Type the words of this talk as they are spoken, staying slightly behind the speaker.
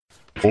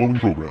The following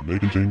program may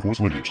contain coarse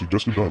language,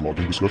 suggestive dialogue,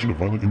 and discussion of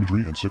violent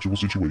imagery and sexual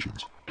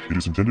situations. It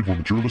is intended for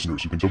mature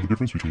listeners who can tell the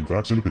difference between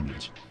facts and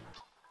opinions.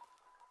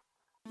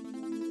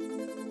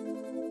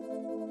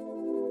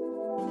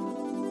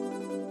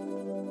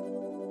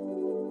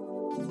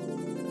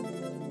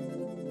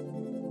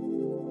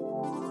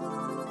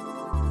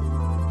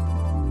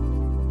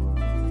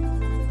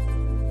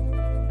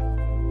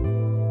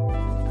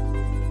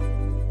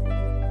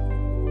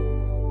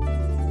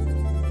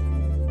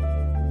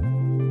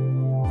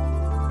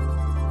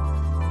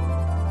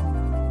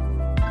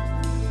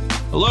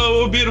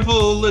 Hello,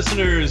 beautiful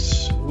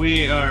listeners.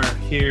 We are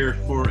here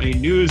for a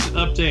news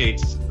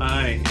update.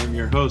 I am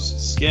your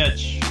host,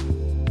 Sketch,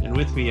 and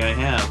with me I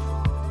have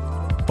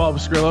Bob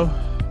Skrillo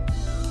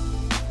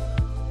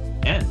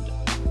and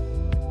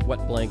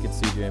Wet Blanket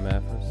CJ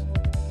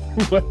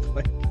Maffers. What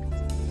blanket?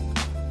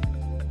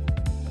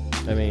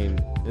 I mean,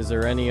 is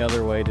there any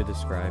other way to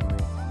describe me?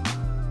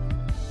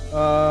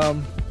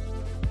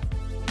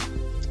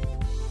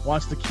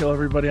 Wants to kill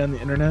everybody on the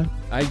internet.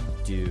 I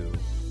do.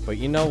 But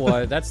you know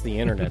what? That's the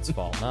internet's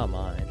fault, not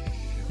mine.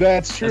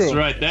 That's true. That's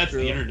right. That's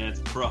True. the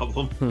internet's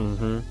problem.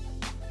 Mm-hmm.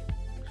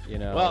 You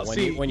know, Well, when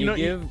see,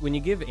 you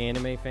give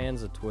anime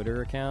fans a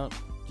Twitter account,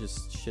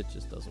 shit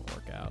just doesn't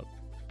work out.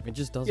 It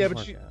just doesn't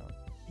work out.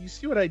 You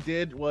see what I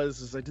did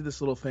was I did this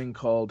little thing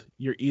called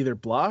 "You're either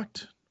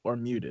blocked or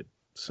muted."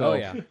 So Oh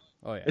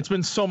yeah. it's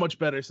been so much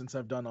better since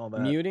I've done all that.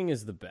 Muting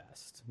is the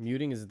best.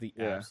 Muting is the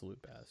Yeah. absolute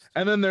best.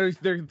 And then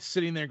they're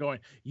sitting there going,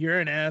 "You're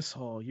an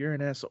asshole. You're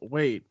an asshole."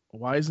 Wait,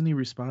 why isn't he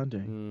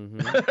responding?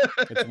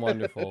 It's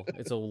wonderful.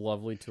 It's a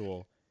lovely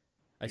tool.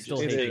 I still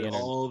hate the Take internet.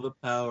 all the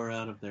power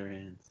out of their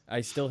hands. I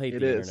still hate It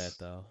the is. internet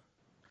though.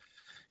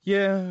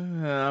 Yeah,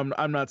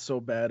 I'm not so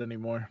bad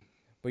anymore.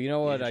 But you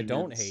know what? The I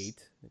don't internet's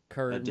hate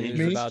current a news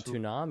dangerous about tool.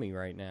 Toonami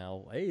right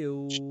now.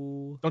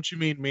 Ayo. Don't you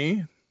mean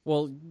me?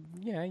 Well,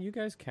 yeah, you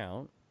guys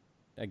count,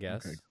 I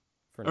guess. Okay.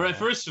 For All right, now.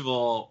 first of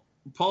all,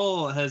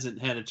 Paul hasn't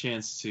had a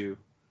chance to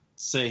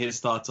say his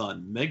thoughts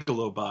on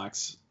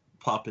Megalobox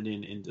popping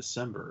in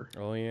December.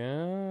 Oh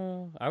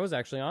yeah, I was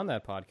actually on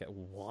that podcast.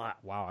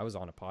 Wow, I was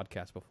on a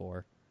podcast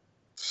before.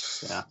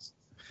 Yeah.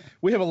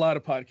 We have a lot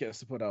of podcasts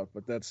to put out,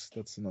 but that's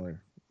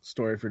another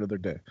story for another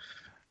day.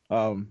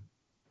 Well,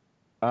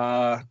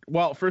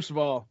 first of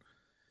all,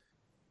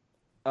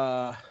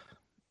 I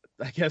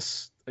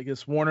guess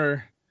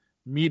Warner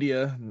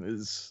Media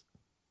is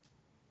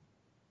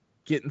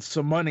getting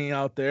some money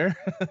out there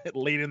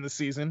late in the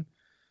season.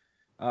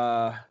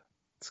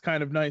 It's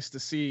kind of nice to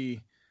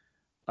see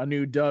a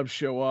new dub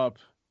show up.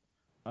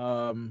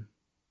 And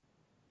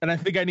I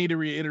think I need to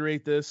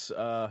reiterate this.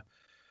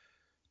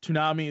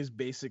 Toonami is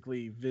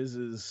basically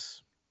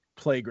Viz's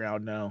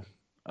playground now.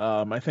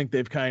 I think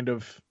they've kind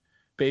of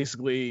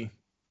basically,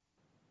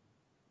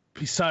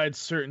 besides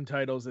certain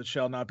titles that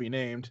shall not be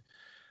named,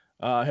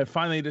 have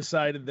finally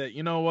decided that,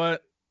 you know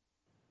what,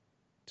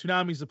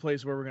 Toonami's the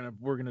place where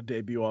we're gonna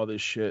debut all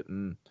this shit,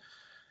 and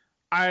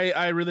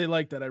I really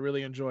like that. I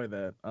really enjoy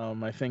that.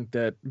 I think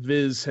that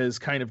Viz has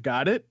kind of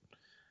got it.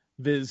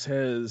 Viz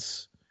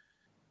has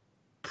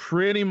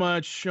pretty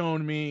much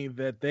shown me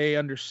that they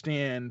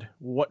understand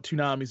what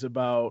Toonami's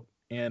about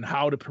and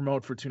how to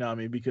promote for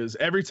Toonami, because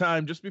every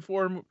time just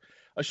before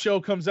a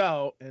show comes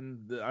out,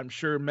 and I'm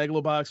sure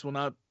Megalobox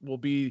will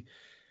be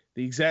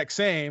the exact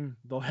same,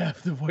 they'll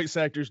have the voice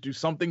actors do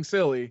something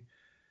silly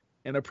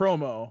in a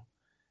promo,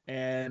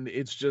 and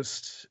it's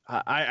just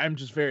I'm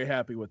just very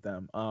happy with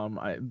them.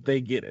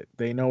 They get it.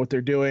 They know what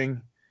they're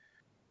doing,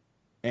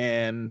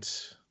 and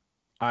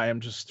I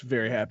am just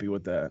very happy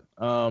with that.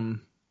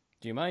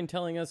 Do you mind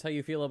telling us how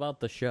you feel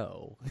about the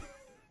show?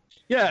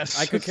 Yes,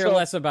 I could care so-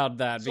 less about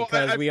that so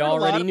because I've we heard a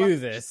lot already knew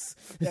about- this.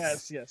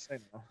 Yes, I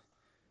know.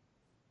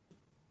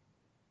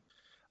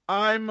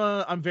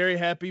 I'm very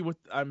happy with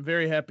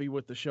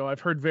the show.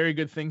 I've heard very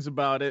good things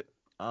about it.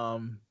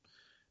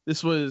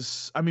 This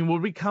was, I mean,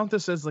 would we count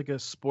this as like a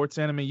sports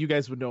anime? You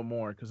guys would know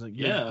more because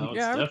Yeah, it's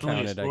Yeah, I would definitely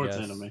count a it, I sports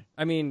guess. anime.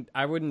 I mean,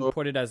 I wouldn't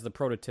put it as the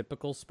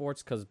prototypical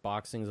sports because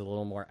boxing's a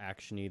little more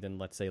actiony than,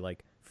 let's say,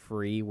 like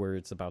Free, where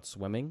it's about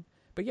swimming.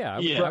 But yeah,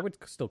 Yeah. I would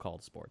still call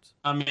it sports.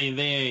 I mean,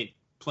 they ain't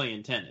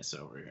playing tennis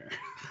over here.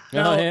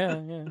 No. Oh, yeah.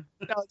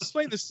 Now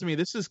explain this to me.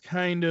 This is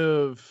kind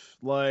of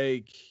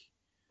like,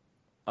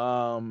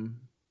 and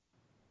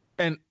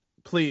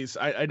please,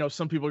 I know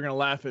some people are gonna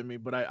laugh at me,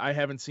 but I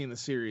haven't seen the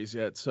series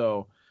yet,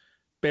 so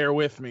bear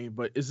with me.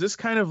 But is this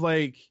kind of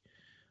like,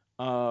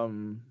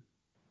 what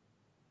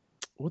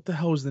the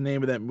hell was the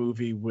name of that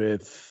movie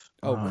with?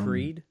 Oh,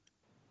 Creed?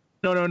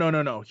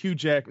 No. Hugh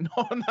Jack.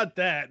 No, not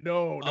that.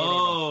 No.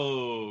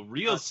 Oh,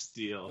 Real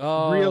Steel.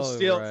 Oh, Real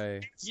Steel.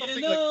 right. Something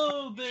You like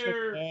know,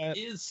 there that.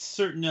 is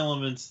certain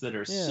elements that are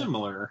Yeah.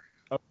 similar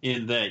Oh.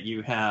 in that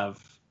you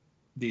have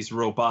these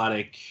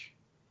robotic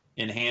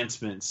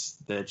enhancements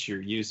that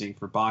you're using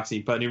for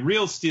boxing, but in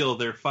Real Steel,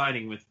 they're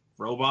fighting with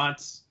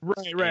robots.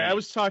 Right. I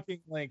was talking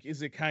like,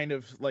 is it kind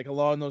of like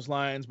along those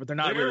lines? But they're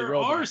not really There are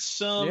robots.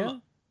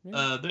 some.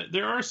 Yeah.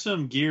 There are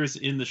some gears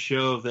in the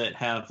show that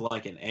have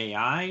like an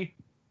AI,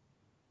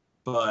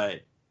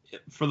 but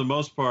for the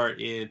most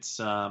part, it's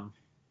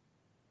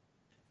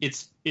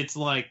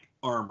like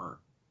armor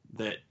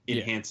that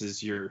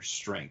enhances your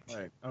strength.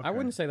 Right. I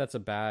wouldn't say that's a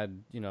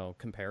bad,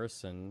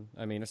 comparison.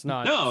 I mean, it's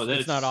not. No,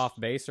 it's not off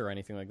base or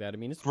anything like that. I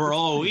mean, for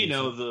all pretty we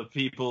know, the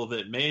people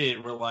that made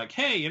it were like,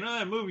 "Hey, you know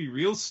that movie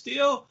Real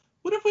Steel?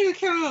 What if we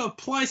kind of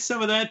apply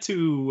some of that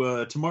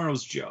to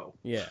Tomorrow's Joe?"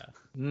 Yeah.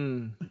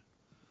 Mm.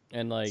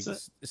 And like,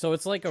 so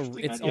it's like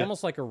it's idea.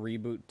 almost like a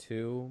reboot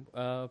too,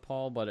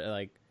 Paul. But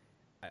like,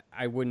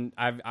 I wouldn't.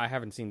 I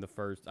haven't seen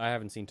I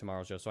haven't seen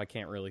Tomorrow's Joe, so I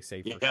can't really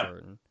say for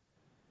certain.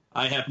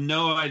 I have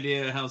no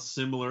idea how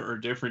similar or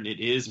different it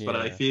is, but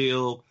I Yeah.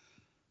 feel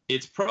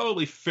it's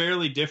probably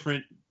fairly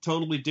different,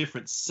 totally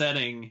different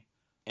setting.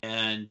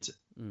 And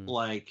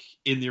like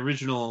in the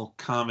original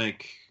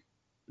comic,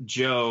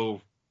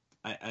 Joe,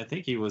 I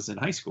think he was in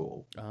high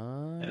school.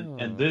 Oh,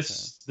 And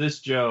this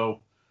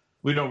Joe,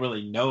 we don't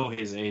really know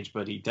his age,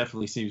 but he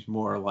definitely seems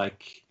more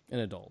like an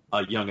adult.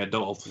 a young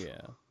adult.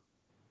 Yeah.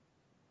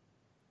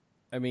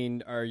 I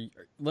mean,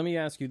 let me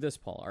ask you this,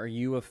 Paul. Are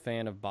you a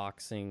fan of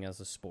boxing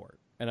as a sport?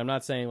 And I'm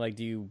not saying like,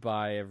 do you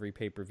buy every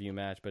pay-per-view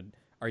match, but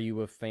are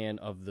you a fan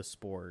of the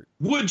sport?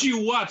 Would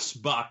you watch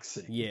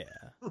boxing? Yeah.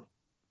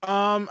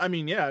 I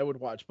mean, yeah, I would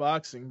watch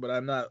boxing, but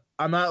I'm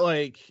not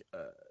like,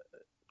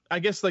 I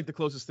guess like the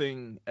closest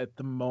thing at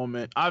the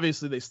moment,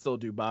 obviously they still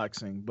do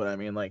boxing, but I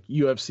mean like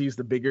UFC is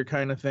the bigger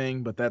kind of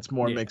thing, but that's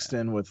more mixed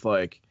in with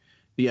like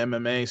the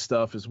MMA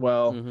stuff as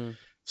well. Mm-hmm.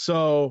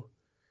 So,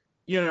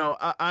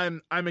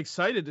 I'm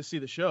excited to see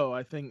the show.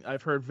 I think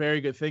I've heard very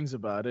good things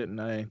about it,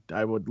 and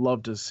I would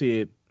love to see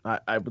it.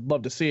 I would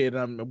love to see it.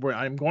 I'm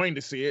going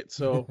to see it.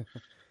 So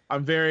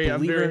I'm very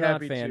Believe it or not,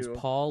 happy fans, to.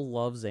 Paul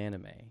loves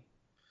anime.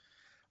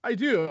 I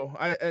do.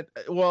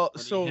 When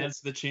he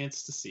has the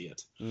chance to see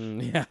it.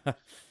 Yeah.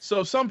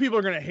 So some people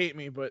are gonna hate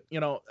me, but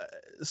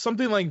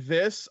something like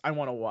this, I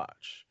want to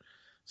watch.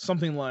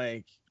 Something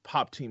like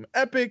Pop Team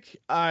Epic,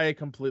 I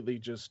completely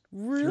just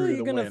Really?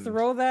 You're gonna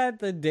throw that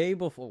the day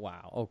before?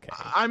 Wow. Okay.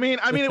 I mean,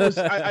 it was.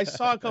 I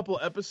saw a couple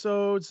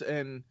episodes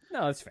and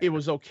No, it's fair. it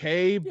was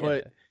okay, Yeah.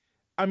 but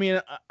I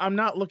mean, I'm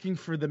not looking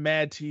for the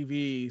Mad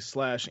TV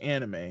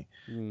 /anime.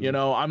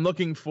 I'm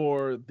looking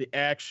for the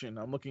action.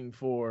 I'm looking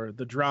for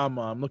the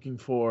drama. I'm looking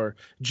for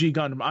G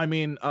Gundam. I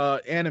mean,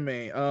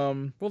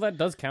 anime. Well, that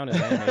does count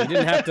as anime. You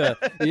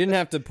didn't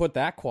have to put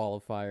that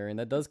qualifier in.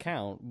 That does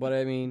count. But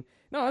I mean,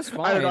 no, that's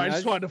fine. I don't know. I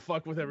just wanted to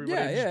fuck with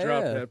everybody. Yeah, and just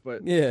drop that.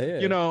 But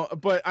yeah.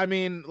 But I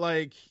mean,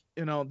 like,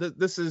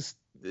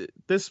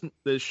 this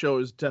show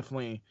is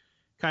definitely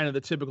kind of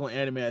the typical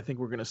anime I think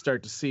we're gonna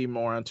start to see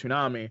more on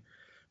Toonami.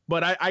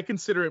 But I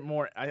consider it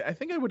more. I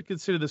think I would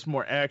consider this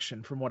more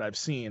action from what I've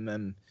seen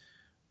than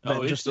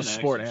just a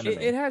sport anime.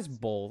 It has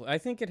both. I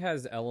think it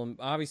has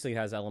obviously it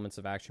has elements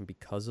of action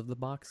because of the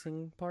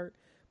boxing part,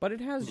 but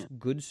it has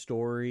good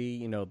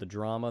story. The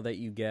drama that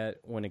you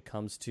get when it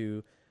comes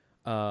to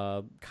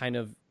kind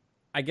of,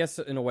 I guess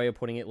in a way of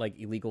putting it, like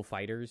illegal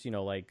fighters.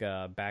 Like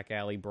back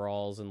alley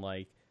brawls and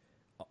like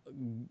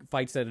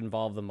fights that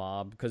involve the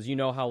mob. Because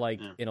how like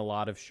in a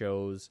lot of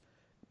shows,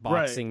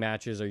 boxing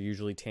matches are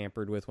usually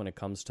tampered with when it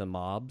comes to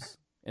mobs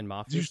and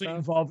mafia It's usually stuff.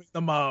 involving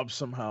the mob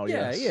somehow.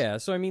 Yeah.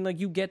 So I mean,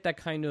 like you get that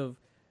kind of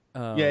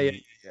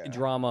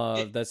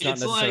drama that's not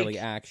it's necessarily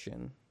like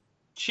action.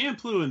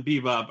 Champloo and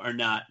Bebop are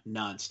not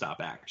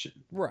nonstop action.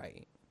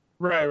 Right.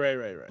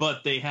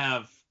 But they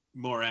have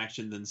more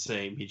action than,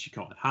 say,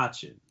 Michiko and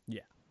Hachin.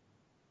 Yeah.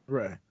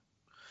 Right.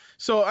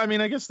 So I mean,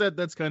 I guess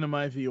that's kind of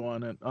my view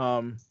on it.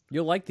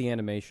 You'll like the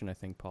animation, I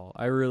think, Paul.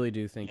 I really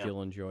do think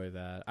you'll enjoy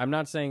that. I'm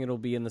not saying it'll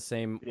be in the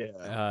same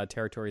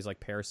territories like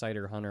Parasite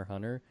or Hunter x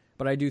Hunter,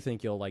 but I do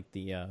think you'll like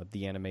the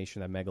animation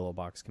that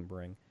Megalobox can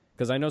bring.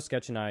 Because I know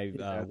Sketch and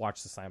I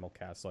watched the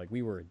simulcast, like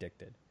we were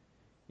addicted.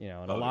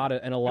 And a lot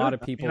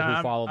of people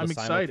who follow the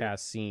simulcast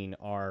scene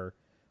are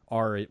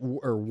or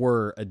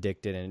were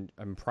addicted, and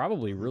I'm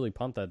probably really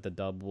pumped that the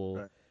dub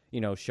will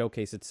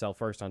showcase itself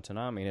first on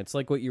Toonami. And it's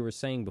like what you were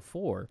saying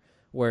before,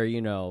 where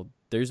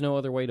there's no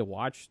other way to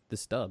watch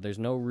this dub. There's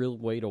no real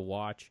way to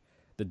watch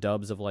the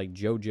dubs of like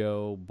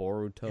JoJo,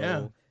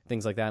 Boruto,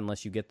 things like that,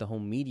 unless you get the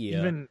home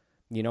media.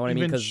 You know what I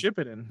mean? Because ship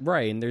it in.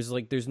 Right, and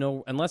there's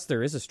no, unless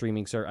there is a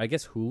streaming service. I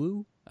guess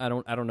Hulu. I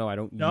don't know. I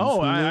don't.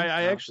 No,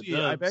 use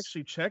Hulu. I've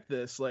actually checked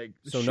this. Like,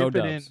 so no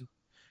dubs.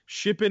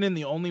 Ship it in.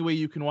 The only way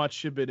you can watch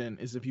Ship it in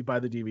is if you buy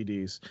the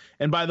DVDs.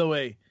 And by the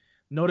way,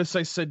 notice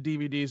I said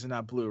DVDs and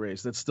not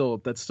Blu-rays. That still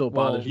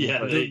bothers me.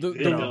 Yeah, they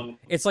don't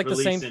it's like the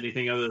same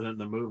anything other than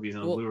the movies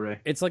on Blu-ray.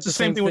 It's like the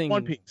same thing with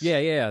One Piece.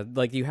 Yeah.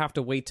 Like you have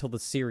to wait till the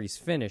series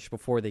finish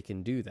before they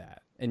can do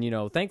that. And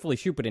thankfully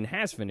Shippuden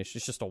has finished.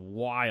 It's just a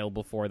while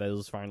before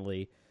those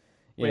finally.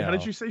 Wait, how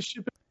did you say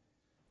Shippuden?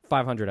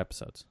 500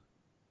 episodes.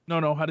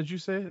 No. How did you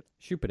say it?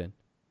 Shippuden.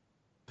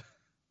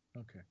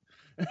 Okay.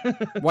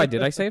 Why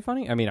did I say it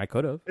funny? I mean, I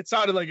could have. It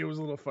sounded like it was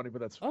a little funny, but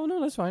that's fine. Oh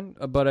no, that's fine.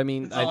 But I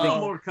mean, It's I a think lot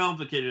more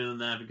complicated than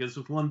that, because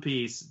with One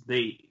Piece,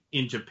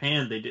 in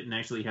Japan they didn't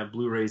actually have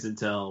Blu-rays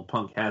until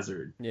Punk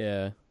Hazard.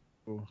 Yeah.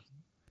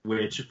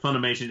 Which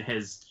Funimation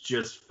has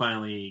just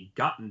finally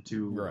gotten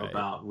to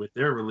about with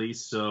their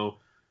release. So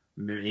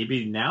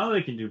maybe now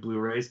they can do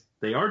Blu-rays.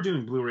 They are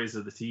doing Blu-rays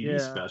of the TV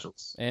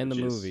specials and the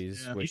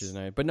movies, which is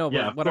nice. But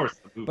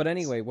but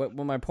anyway, what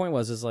my point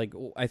was is like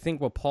I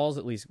think what Paul's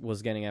at least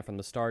was getting at from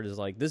the start is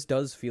like this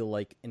does feel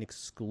like an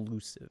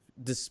exclusive,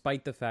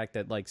 despite the fact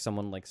that like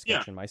someone like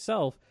Sketch and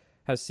myself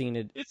has seen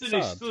it. It's an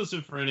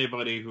exclusive for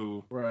anybody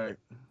who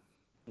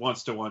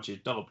wants to watch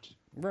it dubbed.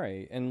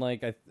 Right, and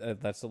like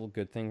that's a little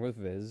good thing with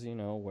Viz, you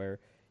know, where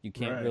you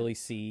can't really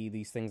see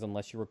these things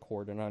unless you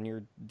record it on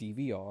your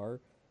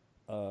DVR.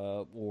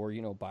 Or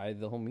you know, buy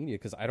the home media,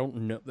 because I don't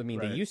know. I mean,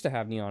 they used to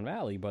have Neon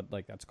Valley, but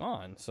like that's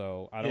gone.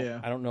 So I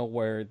don't know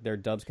where their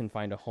dubs can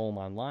find a home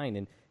online.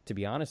 And to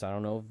be honest, I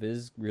don't know if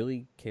Viz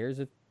really cares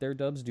if their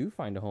dubs do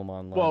find a home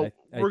online. Well,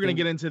 we're gonna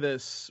get into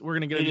this. We're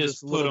gonna get into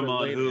this. Put them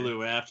on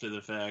Hulu after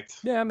the fact.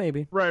 Yeah,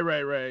 maybe.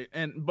 Right.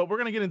 But we're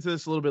gonna get into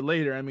this a little bit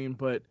later. I mean,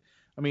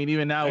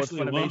 even now with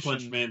Funimation, One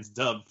Punch Man's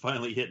dub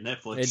finally hit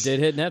Netflix. It did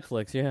hit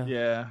Netflix. Yeah.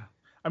 Yeah.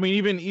 I mean,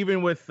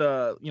 even with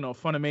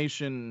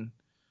Funimation.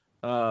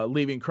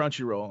 Leaving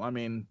Crunchyroll, I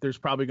mean, there's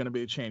probably going to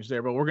be a change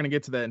there, but we're going to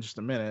get to that in just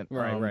a minute.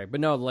 Right. But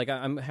no, like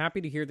I'm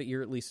happy to hear that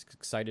you're at least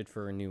excited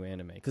for a new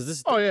anime, because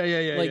this.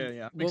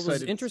 Yeah. What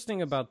was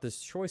interesting about this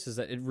choice is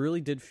that it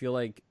really did feel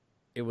like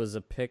it was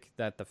a pick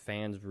that the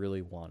fans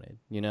really wanted.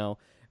 You know,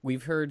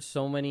 we've heard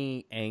so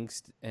many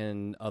angst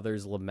and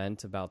others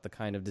lament about the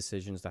kind of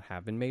decisions that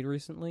have been made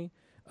recently.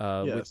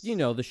 With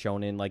the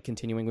shonen, like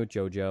continuing with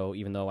JoJo,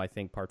 even though I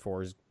think Part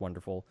 4 is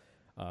wonderful.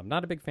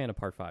 Not a big fan of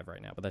Part 5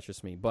 right now, but that's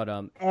just me. But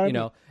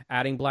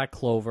adding Black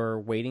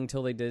Clover, waiting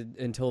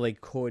until they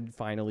could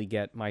finally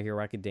get My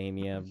Hero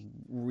Academia,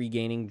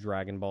 regaining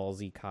Dragon Ball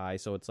Z Kai.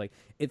 So it's like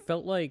it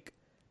felt like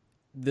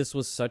this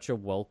was such a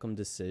welcome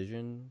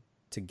decision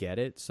to get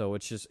it. So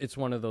it's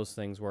one of those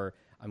things where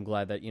I'm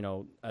glad that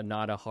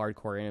not a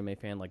hardcore anime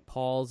fan like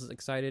Paul's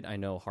excited. I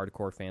know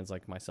hardcore fans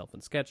like myself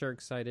and Sketch are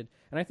excited,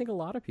 and I think a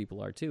lot of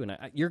people are too. And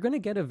you're going to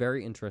get a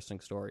very interesting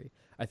story.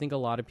 I think a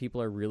lot of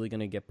people are really going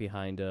to get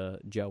behind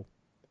Joe.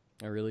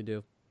 I really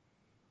do.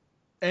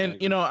 And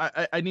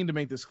I need to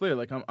make this clear.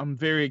 Like I'm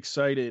very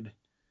excited.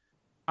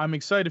 I'm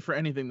excited for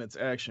anything that's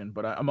action,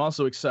 but I'm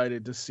also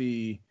excited to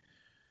see.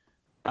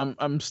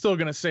 I'm still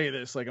going to say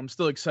this. Like I'm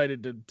still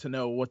excited to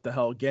know what the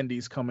hell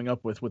Gendy's coming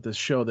up with this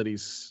show that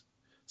he's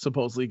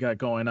supposedly got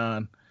going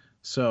on.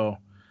 So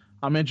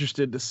I'm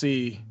interested to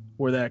see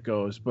where that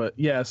goes. But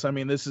yes, I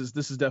mean this is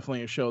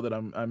definitely a show that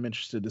I'm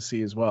interested to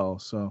see as well.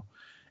 So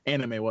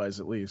anime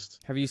wise, at least.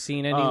 Have you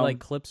seen any like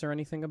clips or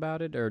anything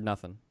about it, or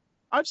nothing?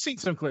 I've seen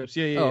some clips.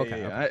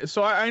 Yeah.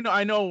 So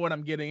I know what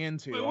I'm getting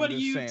into. Wait, what are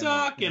you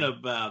talking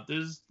about?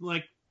 There's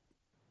like,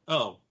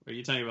 are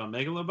you talking about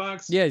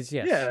Megalobox? Yes.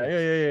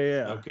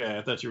 Yeah. Okay,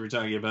 I thought you were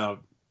talking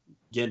about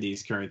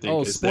Gendy's current thing.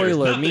 Oh,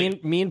 spoiler!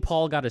 Me and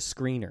Paul got a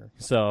screener,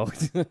 so.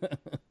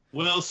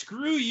 Well,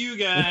 screw you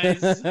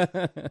guys.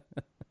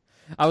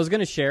 I was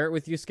gonna share it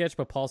with you, Sketch,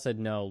 but Paul said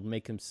no,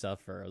 make him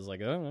suffer. I was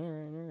like, oh, all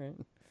right.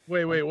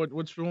 Wait,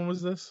 which one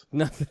was this?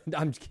 Nothing.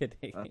 I'm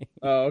kidding.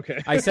 Oh,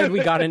 okay. I said we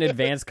got an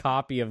advanced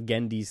copy of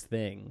Gendy's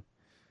thing.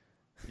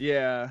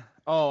 Yeah.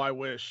 Oh, I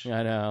wish.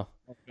 I know.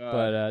 Oh,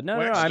 but no.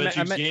 I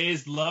meant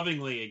gazed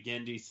lovingly at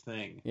Gendy's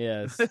thing.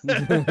 Yes.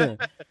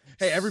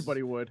 Hey,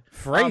 everybody would.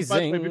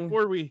 Phrasing. By the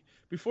way,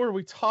 before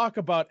we talk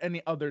about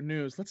any other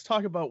news, let's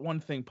talk about one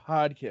thing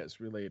podcast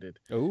related.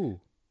 Ooh.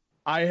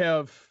 I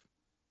have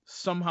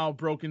somehow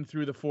broken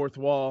through the fourth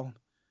wall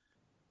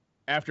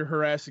after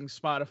harassing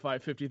Spotify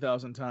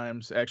 50,000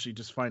 times, actually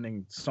just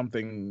finding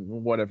something,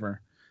 whatever,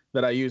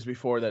 that I used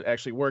before that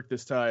actually worked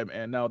this time,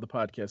 and now the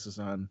podcast is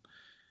on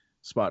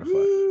Spotify.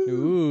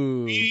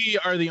 Ooh. We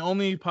are the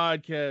only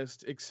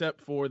podcast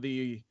except for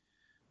Toonami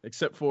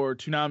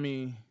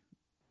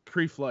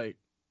Pre-Flight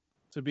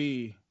to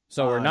be.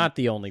 So we're not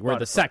the only. We're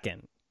the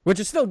second, which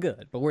is still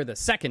good, but we're the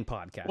second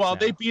podcast. Well, now.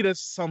 They beat us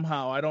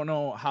somehow. I don't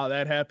know how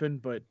that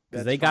happened, but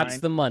they got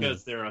the money.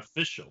 Because they're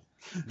official.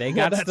 They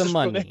got the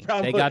money.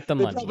 They got the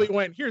money. They probably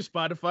went, here's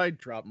Spotify,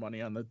 drop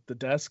money on the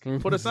desk,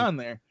 put us on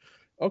there.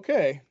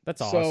 Okay.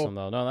 That's awesome,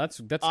 though. No, that's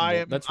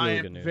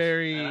really good news.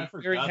 Very,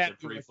 very happy that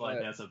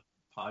Pre-Flight has a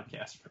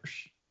podcast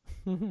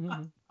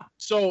version.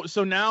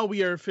 So now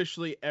we are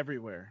officially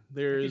everywhere.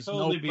 There's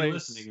totally no place. Be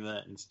listening to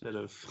that instead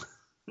of.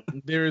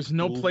 There is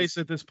no place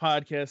that this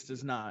podcast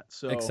is not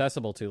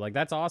accessible to. Like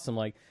that's awesome.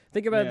 Like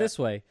think about it this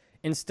way: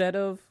 instead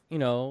of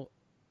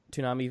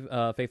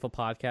Toonami Faithful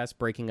Podcast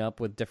breaking up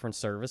with different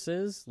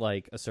services,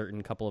 like a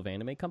certain couple of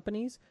anime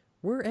companies,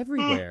 we're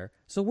everywhere.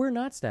 So we're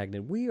not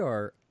stagnant. We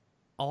are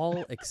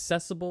all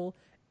accessible,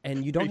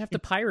 and you don't have to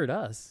pirate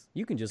us.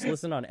 You can just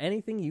listen on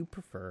anything you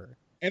prefer.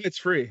 And it's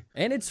free.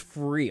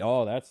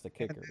 Oh, that's the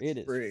kicker. It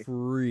is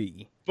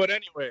free. But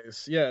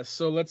anyways, yes.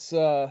 So let's.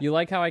 You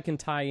like how I can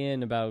tie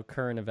in about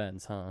current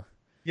events, huh?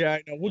 Yeah,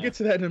 I know. We'll get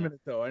to that in a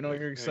minute, though. I know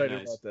you're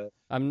excited about that.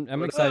 I'm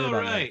excited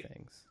about other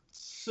things.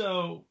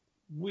 So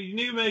we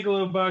knew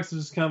Megalobox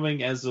was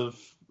coming as of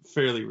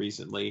fairly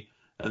recently,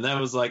 and that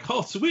was like,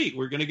 oh, sweet,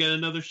 we're gonna get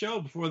another show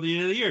before the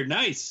end of the year.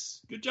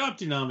 Nice, good job,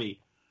 Toonami.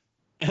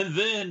 And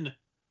then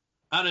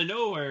out of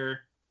nowhere.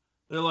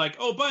 They're like,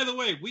 oh, by the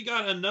way, we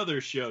got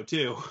another show,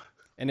 too.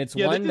 And it's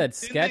one that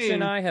Sketch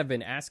and I have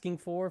been asking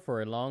for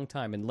a long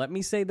time. And let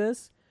me say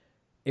this.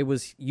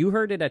 You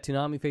heard it at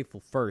Toonami Faithful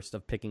first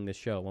of picking the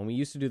show. When we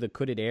used to do the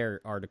Could It Air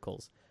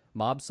articles,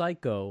 Mob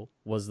Psycho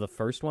was the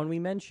first one we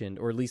mentioned,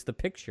 or at least the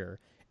picture,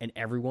 and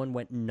everyone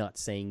went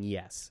nuts saying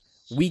yes.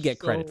 We get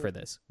credit for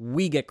this.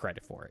 We get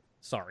credit for it.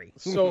 Sorry.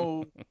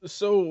 So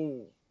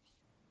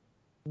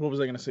what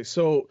was I going to say?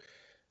 So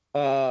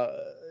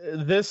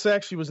this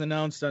actually was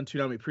announced on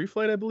Toonami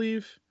Pre-Flight, I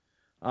believe.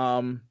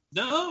 No,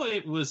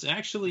 it was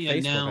actually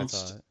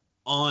announced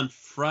on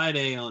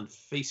Friday on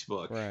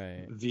Facebook.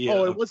 Right.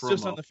 Via it was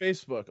just on the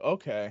Facebook.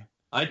 Okay.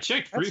 I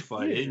checked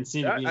Pre-Flight. It didn't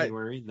seem to be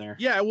anywhere in there.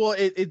 Yeah, well,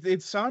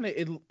 it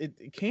sounded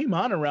it came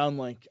on around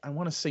like I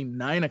want to say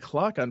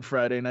 9:00 on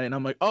Friday night, and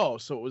I'm like, oh,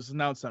 so it was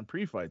announced on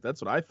Pre-Flight.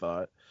 That's what I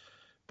thought.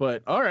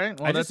 But all right,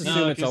 well, I just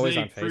assume it's always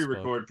on Facebook.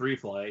 Pre-record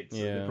Pre-Flight, so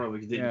they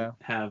probably didn't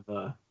have.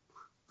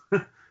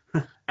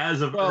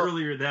 As of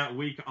earlier that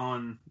week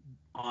on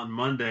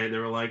Monday, they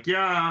were like,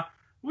 yeah,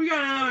 we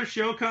got another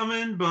show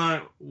coming,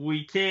 but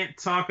we can't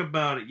talk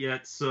about it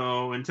yet.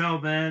 So until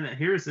then,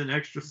 here's an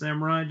extra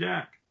Samurai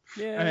Jack.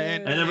 Yeah.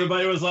 And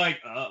everybody was like,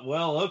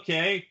 well,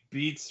 okay,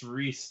 beats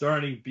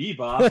restarting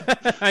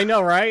Bebop. I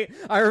know, right?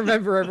 I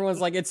remember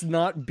everyone's like, it's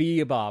not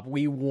Bebop.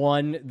 We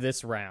won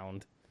this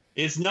round.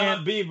 It's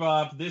not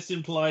Bebop. This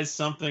implies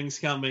something's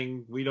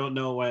coming. We don't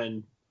know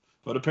when.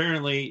 But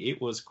apparently it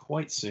was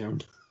quite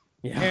soon.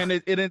 Yeah. And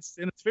it's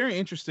very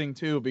interesting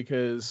too,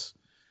 because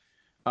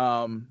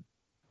and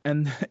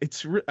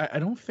I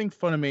don't think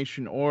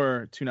Funimation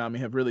or Toonami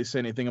have really said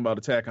anything about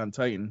Attack on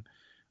Titan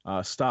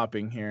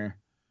stopping here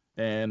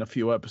in a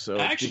few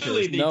episodes.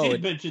 Actually, they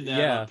did mention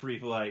that on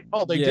Pre-Flight.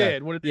 Oh, they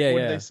did? What did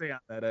they say on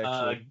that,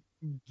 actually?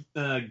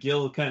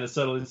 Gil kind of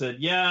subtly said,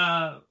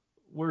 yeah,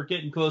 we're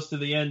getting close to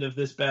the end of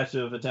this batch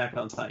of Attack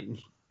on Titan.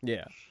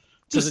 Yeah.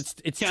 Because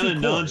it's kind of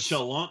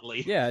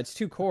nonchalantly. Yeah, it's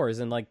 2 cores,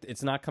 and like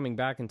it's not coming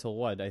back until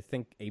what? I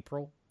think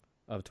April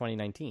of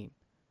 2019.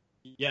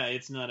 Yeah,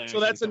 it's not. So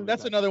that's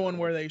another one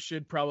where they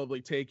should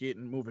probably take it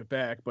and move it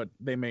back, but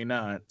they may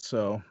not.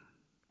 So,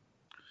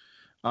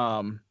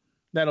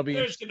 that'll be.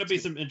 There's going to be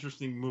some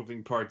interesting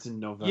moving parts in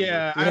November.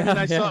 Yeah,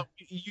 I saw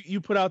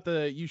you put out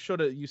you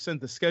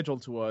sent the schedule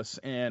to us,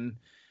 and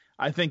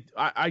I think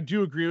I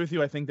do agree with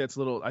you. I think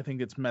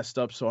it's messed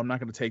up. So I'm not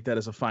going to take that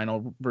as a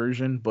final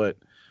version, but.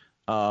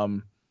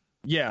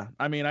 Yeah,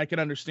 I mean, I can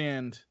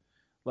understand,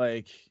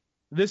 like,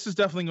 this is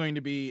definitely going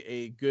to be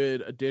a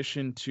good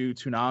addition to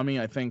Toonami.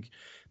 I think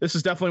this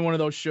is definitely one of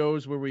those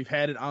shows where we've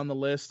had it on the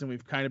list and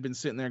we've kind of been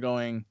sitting there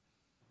going,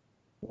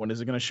 when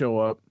is it going to show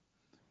up?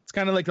 It's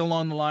kind of like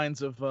along the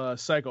lines of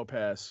Psycho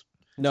Pass.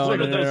 No.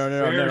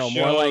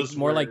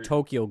 More like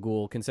Tokyo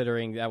Ghoul,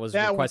 considering that was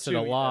requested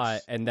a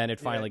lot, and then it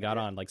finally got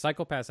on. Like,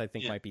 Psycho Pass, I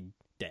think, might be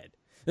dead.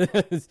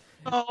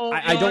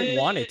 I don't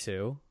want it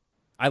to.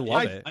 I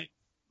love it.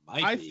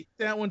 I think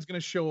that one's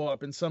going to show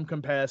up in some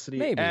capacity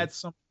at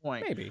some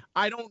point. Maybe.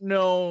 I don't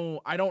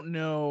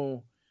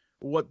know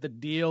what the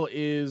deal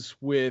is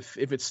with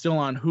if it's still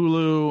on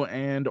Hulu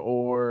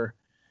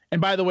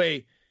and by the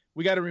way,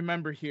 we got to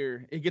remember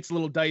here, it gets a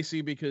little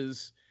dicey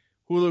because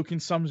Hulu can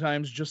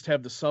sometimes just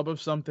have the sub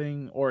of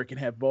something or it can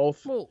have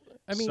both. Well,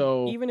 I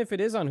mean, even if it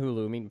is on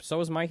Hulu, I mean, so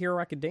is My Hero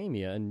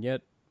Academia, and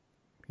yet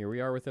here we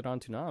are with it on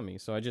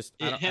Toonami. So it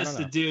has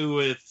to do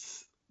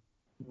with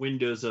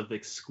windows of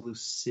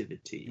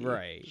exclusivity,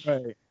 right?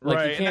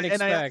 Like you can't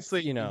expect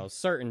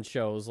certain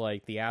shows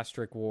like the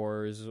Asterisk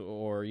Wars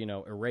or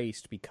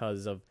Erased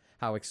because of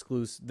how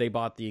they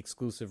bought the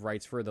exclusive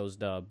rights for those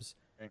dubs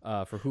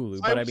for Hulu.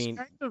 But I mean,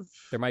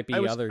 there might be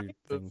other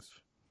things.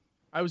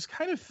 I was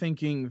kind of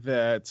thinking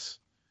that,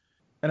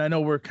 and I know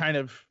we're kind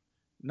of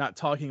not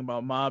talking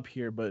about Mob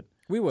here, but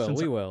we will.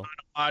 On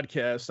a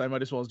podcast, I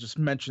might as well just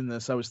mention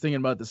this. I was thinking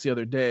about this the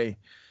other day.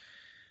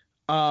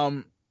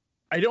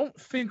 I don't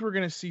think we're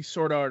gonna see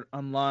Sword Art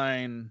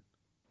Online.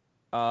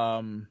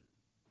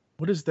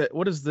 What is that?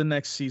 What is the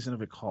next season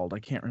of it called? I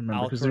can't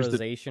remember.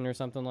 Authorization or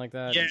something like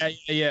that.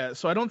 Yeah.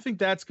 So I don't think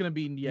that's gonna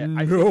be yet.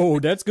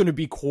 That's gonna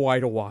be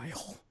quite a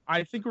while.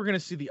 I think we're gonna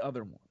see the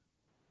other one.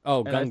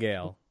 Oh, Gun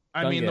Gale.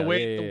 I mean, the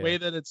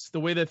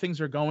way that things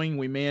are going,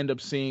 we may end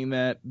up seeing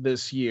that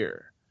this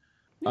year.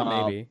 Yeah,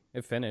 maybe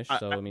it finished,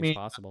 so it means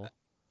possible.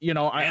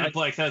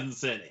 Aniplex hasn't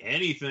said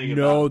anything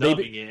about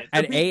dubbing it.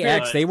 At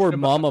AX, they were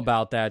mum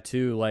about that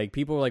too. Like,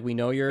 people were like, "We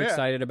know you're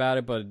excited about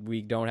it, but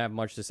we don't have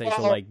much to say."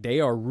 So, like, they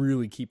are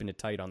really keeping it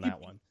tight on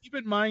that one. Keep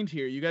in mind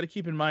here, you got to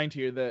keep in mind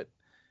here that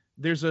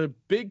there's a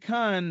big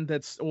con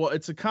it's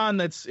a con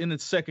that's in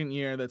its second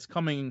year that's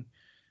coming.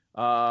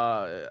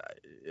 I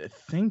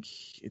think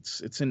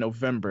it's in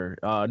November.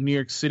 New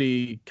York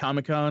City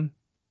Comic Con,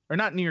 or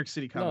not New York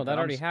City Comic Con. No, that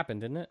already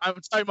happened, didn't it? I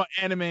was talking about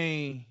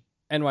Anime.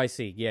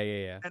 NYC,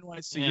 yeah.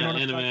 NYC,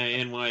 Anime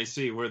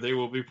NYC, where they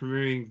will be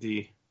premiering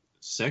the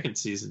second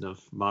season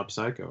of Mob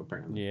Psycho,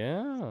 apparently.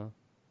 Yeah.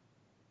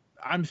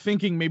 I'm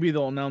thinking maybe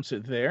they'll announce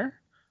it there.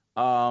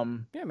 Yeah,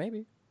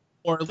 maybe.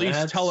 or at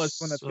least tell us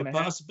when that's going to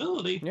happen.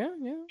 Possibility. Yeah.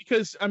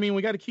 Because I mean,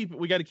 we got to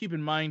keep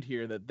in mind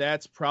here that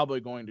that's probably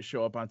going to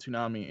show up on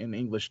Toonami in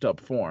English dub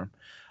form.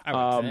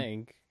 I would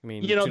think. I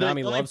mean,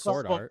 Toonami loves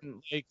sword art.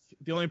 Like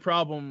the only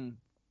problem,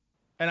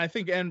 and I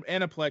think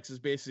Aniplex is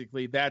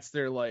basically that's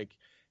their like,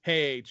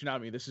 hey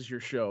Toonami, this is your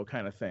show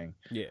kind of thing.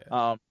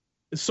 Yeah.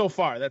 So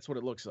far, that's what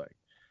it looks like.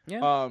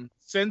 Yeah.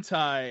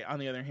 Sentai, on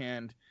the other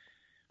hand,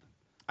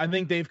 I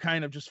think they've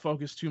kind of just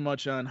focused too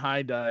much on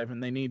High Dive,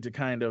 and they need to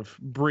kind of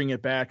bring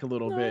it back a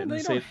little bit.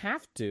 They don't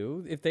have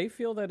to. If they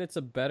feel that it's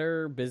a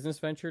better business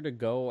venture to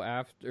go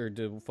after, or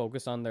to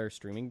focus on their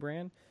streaming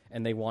brand,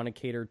 and they want to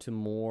cater to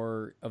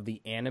more of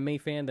the anime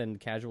fan than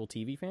casual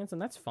TV fans, then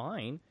that's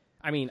fine.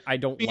 I mean, I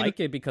don't like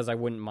it because I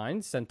wouldn't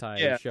mind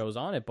Sentai shows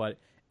on it, but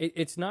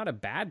it's not a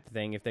bad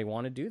thing if they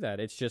want to do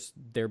that. It's just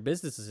their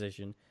business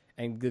decision.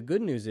 And the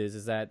good news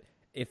is that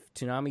if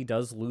Toonami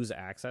does lose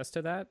access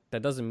to that,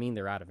 that doesn't mean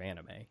they're out of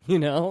anime, you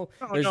know?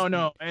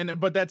 No.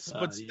 But that's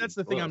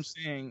the thing I'm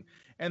saying.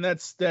 And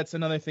that's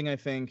another thing I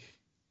think.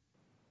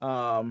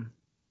 And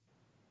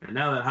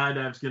now that High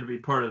Dive's going to be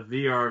part of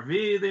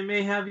VRV, they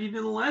may have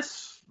even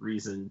less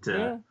reason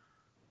to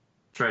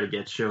try to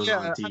get shows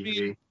on TV. I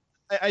mean,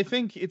 I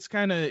think it's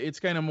kind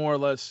of more or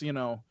less, you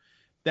know,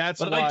 that's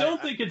But I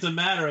don't think it's a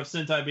matter of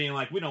Sentai being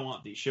like, we don't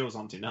want these shows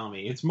on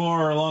Toonami. It's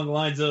more along the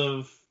lines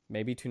of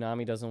maybe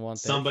Toonami doesn't want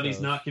somebody's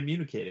shows. Not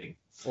communicating,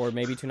 or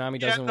maybe Toonami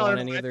doesn't want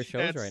any of their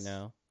shows right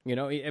now. You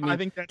know, I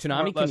think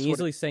Toonami can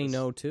easily say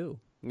no too.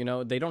 You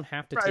know, they don't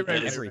have to take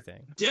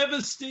everything.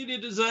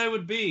 Devastated as I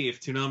would be if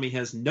Toonami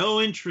has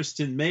no interest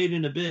in Made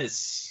in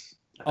Abyss.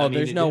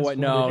 There's no way.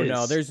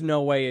 No, there's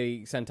no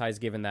way Sentai's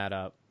giving that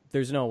up.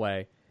 There's no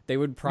way. They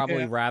would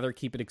probably rather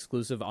keep it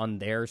exclusive on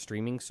their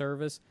streaming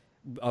service,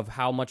 of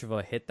how much of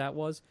a hit that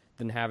was,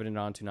 than having it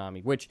on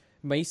Toonami, which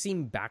may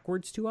seem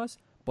backwards to us.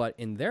 But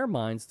in their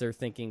minds, they're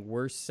thinking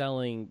we're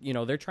selling, you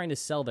know, they're trying to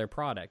sell their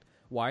product.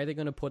 Why are they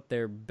going to put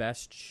their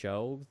best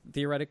show,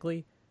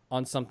 theoretically,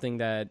 on something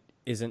that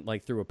isn't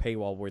like through a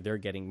paywall where they're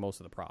getting most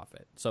of the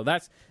profit? So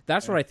that's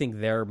what I think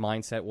their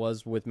mindset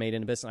was with Made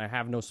in Abyss, and I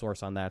have no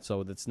source on that,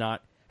 so that's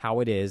not how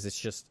it is. It's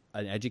just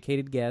an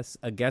educated guess,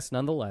 a guess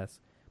nonetheless.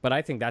 But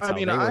I think that's how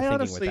they were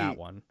thinking with that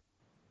one.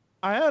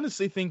 I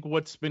honestly think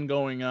what's been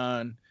going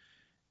on,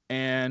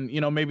 and,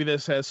 you know, maybe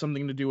this has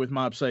something to do with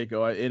Mob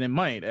Psycho, and it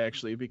might,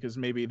 actually, because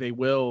maybe they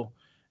will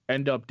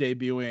end up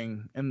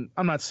debuting, and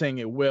I'm not saying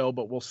it will,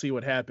 but we'll see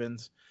what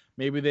happens.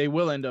 Maybe they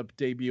will end up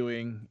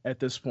debuting, at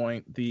this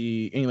point,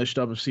 the English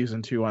dub of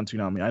Season 2 on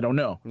Toonami. I don't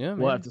know. Yeah,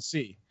 we'll have to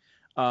see.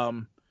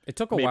 It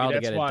took a while to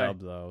get it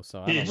dubbed, though,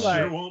 so I don't know. It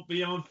sure won't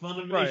be on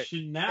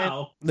Funimation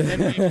now.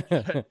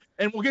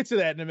 And we'll get to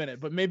that in a minute,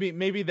 but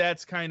maybe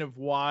that's kind of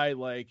why,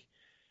 like,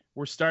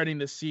 we're starting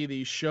to see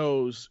these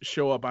shows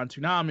show up on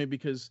Toonami,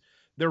 because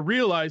they're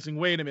realizing,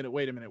 wait a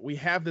minute, we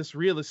have this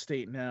real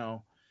estate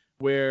now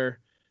where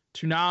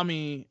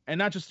Toonami, and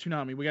not just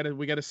Toonami,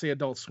 we got to say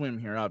Adult Swim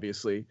here,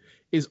 obviously,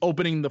 is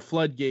opening the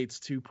floodgates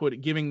to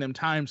giving them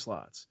time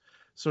slots.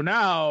 So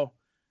now,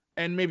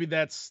 and maybe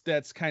that's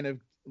kind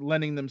of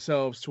lending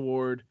themselves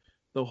toward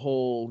the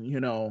whole, you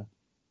know,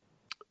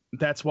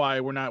 that's why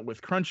we're not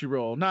with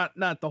Crunchyroll,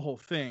 not the whole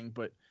thing,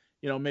 but,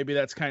 you know, maybe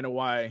that's kind of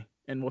why.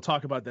 And we'll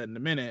talk about that in a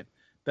minute.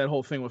 That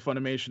whole thing with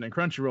Funimation and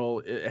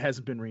Crunchyroll, it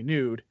hasn't been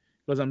renewed,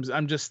 because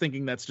I'm just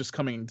thinking that's just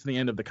coming to the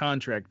end of the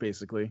contract,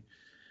 basically.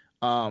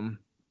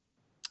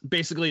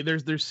 Basically,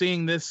 they're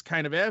seeing this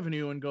kind of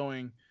avenue and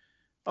going,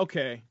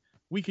 okay,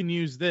 we can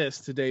use this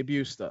to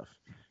debut stuff.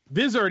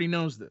 Viz already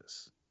knows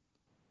this,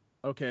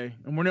 okay,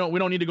 and we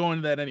don't need to go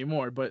into that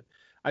anymore. But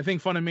I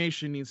think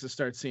Funimation needs to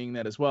start seeing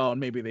that as well, and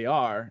maybe they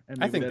are.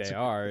 And I think they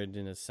are in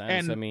a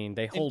sense. I mean,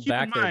 they hold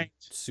back their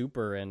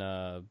Super and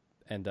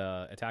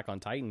Attack on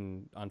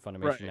Titan on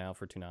Funimation now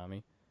for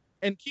Toonami.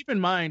 And keep in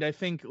mind, I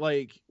think,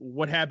 like,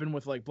 what happened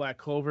with, like, Black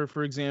Clover,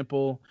 for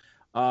example.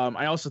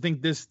 I also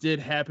think this did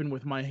happen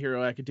with My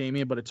Hero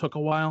Academia, but it took a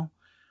while.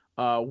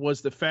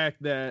 Was the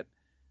fact that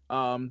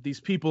these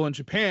people in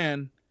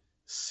Japan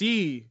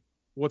see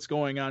what's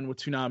going on with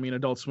Toonami and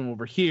Adult Swim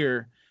over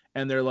here,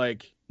 and they're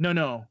like,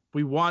 no,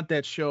 we want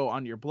that show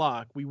on your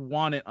block. We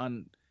want it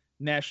on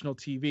national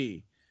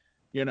TV,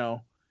 you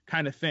know,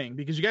 kind of thing.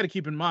 Because you got to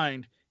keep in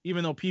mind,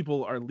 even though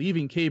people are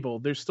leaving cable,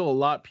 there's still a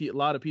lot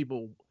of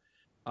people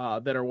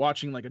that are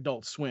watching, like,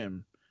 Adult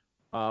Swim,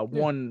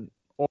 one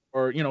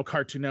or you know,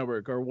 Cartoon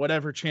Network or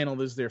whatever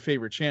channel is their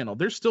favorite channel.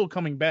 They're still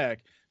coming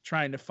back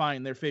trying to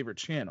find their favorite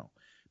channel.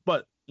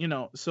 But, you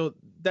know, so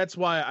that's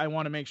why I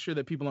want to make sure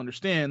that people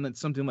understand that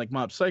something like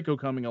Mob Psycho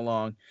coming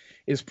along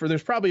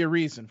there's probably a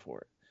reason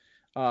for it.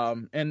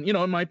 And, you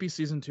know, it might be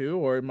season 2,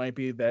 or it might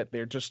be that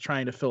they're just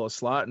trying to fill a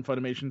slot and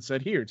Funimation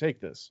said, here, take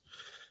this.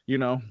 You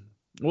know,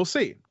 we'll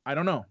see. I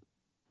don't know.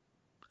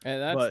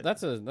 And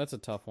that's a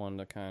tough one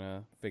to kind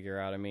of figure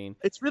out. I mean,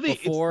 it's really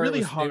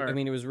hard. I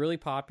mean, it was really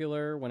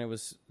popular when it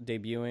was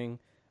debuting.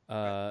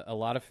 A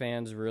lot of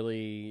fans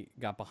really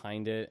got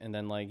behind it, and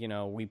then, like, you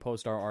know, we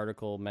post our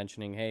article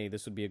mentioning, hey,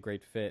 this would be a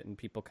great fit, and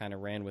people kind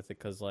of ran with it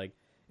because, like,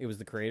 it was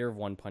the creator of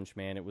One Punch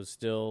Man. It was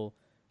still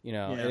You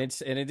know, and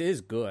it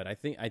is good. I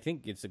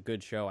think it's a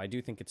good show. I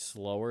do think it's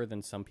slower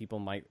than some people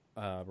might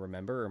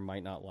remember or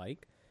might not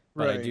like.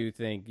 But I do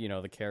think, you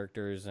know, the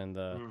characters and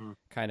the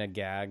kind of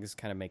gags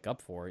kind of make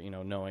up for it, you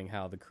know, knowing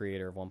how the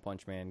creator of One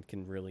Punch Man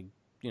can really,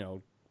 you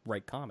know,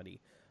 write comedy.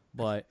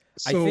 But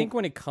I think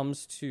when it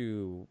comes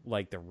to,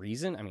 like, the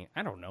reason, I mean,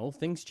 I don't know.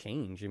 Things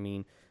change. I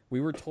mean, we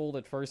were told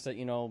at first that,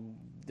 you know,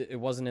 it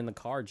wasn't in the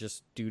card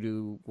just due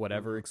to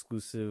whatever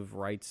exclusive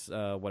rights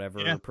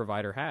whatever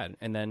provider had.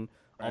 And then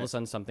all of a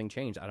sudden something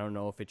changed. I don't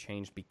know if it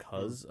changed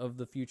because of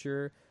the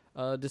future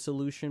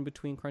dissolution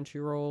between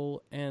Crunchyroll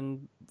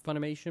and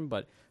Funimation,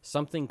 but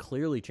something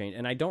clearly changed.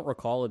 And I don't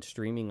recall it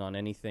streaming on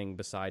anything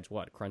besides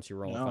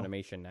Crunchyroll and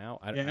Funimation now.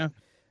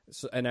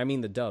 And I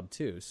mean the dub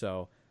too.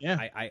 So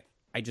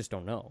I just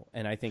don't know.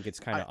 And I think it's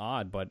kind of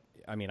odd, but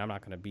I mean, I'm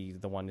not going to be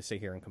the one to sit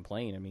here and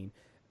complain. I mean,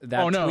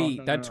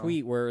 that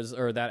tweet or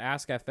that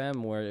Ask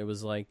FM where it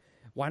was like,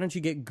 why don't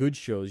you get good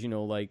shows, you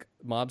know, like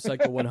Mob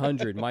Psycho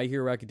 100, My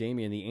Hero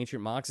Academia, and The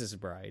Ancient Mox's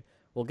Bride?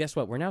 Well, guess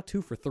what? We're now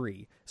 2 for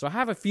 3. So I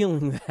have a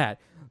feeling that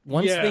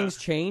once things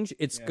change,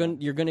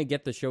 you're gonna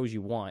get the shows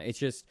you want. It's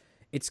just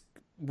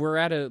we're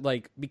at a,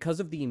 like, because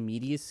of the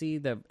immediacy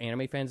that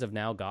anime fans have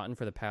now gotten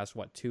for the past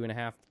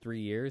 2.5, 3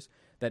 years,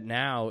 that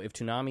now if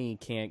Toonami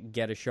can't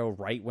get a show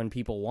right when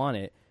people want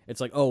it, it's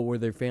like, oh, were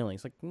they failing?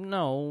 It's like,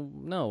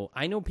 no.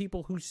 I know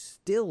people who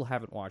still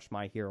haven't watched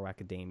My Hero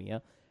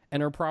Academia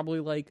and are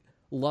probably like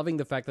loving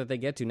the fact that they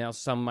get to. Now,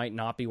 some might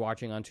not be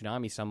watching on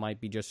Toonami, some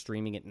might be just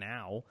streaming it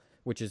now,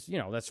 which is, you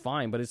know, that's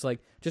fine. But it's like,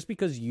 just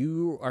because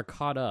you are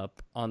caught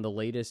up on the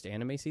latest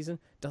anime season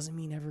doesn't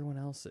mean everyone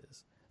else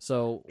is.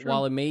 So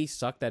while it may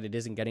suck that it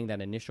isn't getting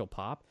that initial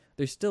pop,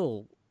 there's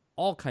still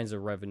all kinds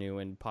of revenue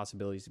and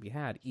possibilities to be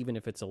had, even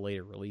if it's a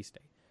later release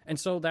date. And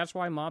so that's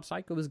why Mob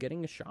Psycho is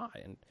getting a shot,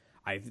 and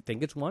I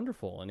think it's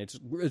wonderful, and it's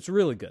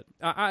really good.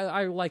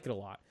 I like it a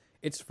lot.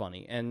 It's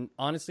funny, and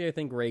honestly, I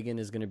think Reagan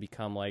is going to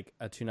become like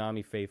a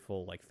Toonami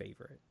faithful like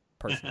favorite,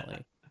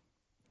 personally.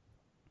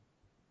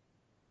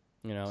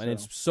 You know, and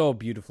it's so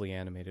beautifully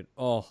animated.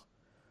 Oh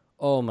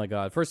my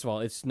God! First of all,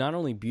 it's not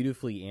only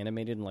beautifully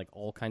animated in like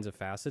all kinds of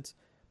facets,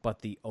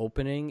 but the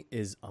opening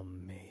is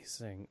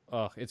amazing.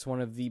 It's one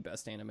of the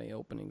best anime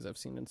openings I've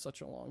seen in such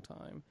a long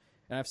time,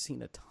 and I've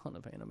seen a ton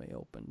of anime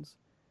opens.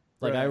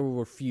 Like, I will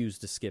refuse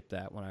to skip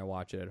that when I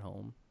watch it at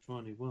home.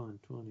 21,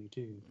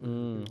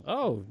 22.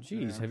 Oh,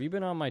 geez. Have you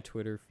been on my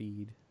Twitter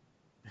feed?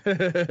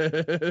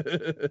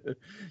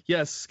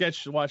 Yes,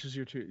 Sketch watches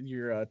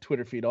your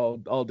Twitter feed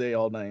all day,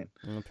 all night.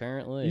 And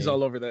apparently. He's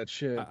all over that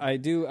shit. I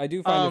do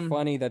find it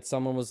funny that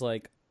someone was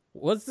like,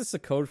 what's this a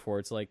code for?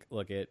 It's like,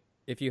 look,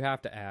 if you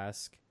have to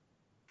ask,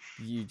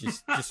 you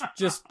just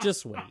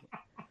wait.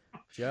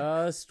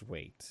 Just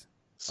wait.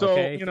 So,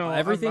 okay? You know,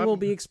 everything will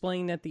be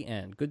explained at the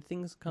end. Good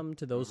things come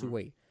to those who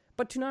wait.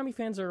 But Toonami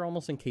fans are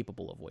almost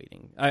incapable of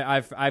waiting.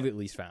 I've at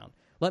least found.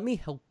 Let me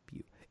help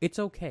you. It's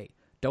okay.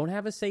 Don't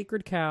have a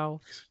sacred cow.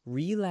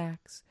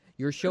 Relax.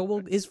 Your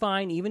show is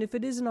fine, even if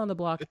it isn't on the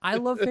block. I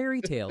love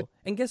Fairy Tail.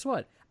 And guess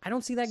what? I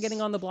don't see that getting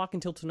on the block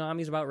until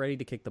Toonami's about ready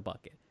to kick the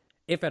bucket,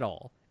 if at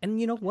all. And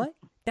you know what?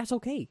 That's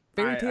okay.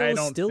 Fairy Tail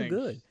is still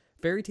good.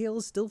 Fairy Tail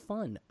is still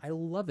fun. I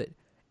love it.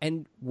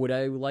 And would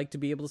I like to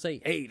be able to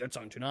say, hey, that's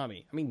on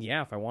Toonami? I mean,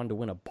 yeah, if I wanted to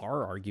win a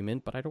bar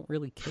argument, but I don't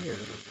really care.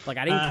 Like,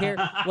 I didn't care.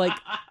 Like,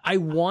 I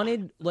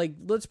wanted, like,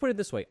 let's put it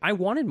this way. I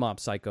wanted Mob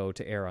Psycho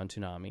to air on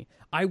Toonami.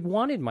 I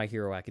wanted My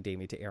Hero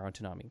Academia to air on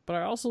Toonami. But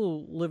I also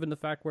live in the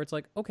fact where it's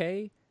like,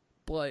 okay,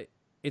 but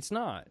it's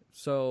not.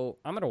 So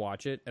I'm going to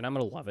watch it, and I'm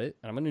going to love it,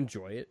 and I'm going to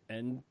enjoy it,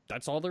 and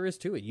that's all there is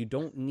to it. You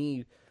don't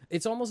need...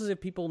 It's almost as if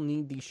people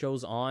need these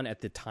shows on at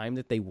the time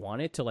that they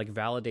want it to, like,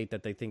 validate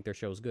that they think their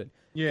show's good.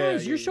 Yeah,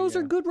 guys, your shows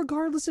are good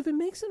regardless if it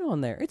makes it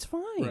on there. It's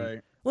fine.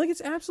 Right. Like,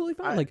 it's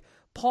absolutely fine. Like,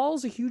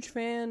 Paul's a huge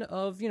fan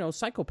of, you know,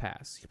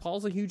 Psycho-Pass.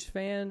 Paul's a huge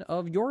fan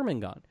of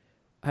Jormungand.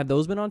 Have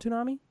those been on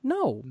Toonami?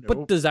 No. Nope.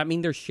 But does that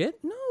mean they're shit?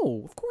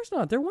 No, of course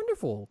not. They're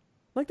wonderful.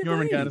 Like, they're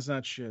great. Jormungand is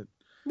not shit.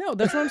 No,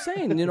 that's what I'm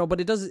saying. You know,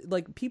 but it does,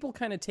 like, people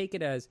kind of take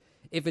it as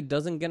if it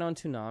doesn't get on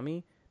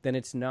Toonami, then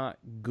it's not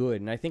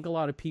good. And I think a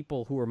lot of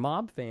people who are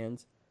Mob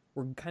fans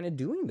were kind of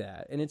doing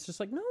that. And it's just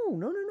like, no.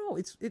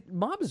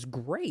 Mob is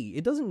great.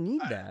 It doesn't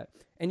need that.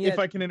 And yet, if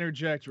I can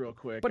interject real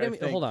quick. But I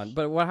mean, hold on.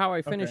 But how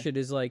I finish it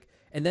is like,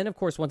 and then of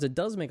course, once it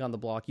does make on the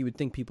block, you would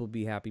think people would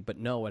be happy. But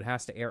no, it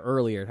has to air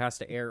earlier. It has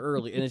to air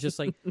early. And it's just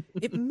like,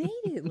 it made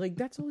it. Like,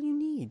 that's all you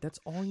need. That's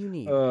all you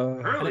need.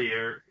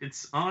 Earlier,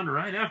 it's on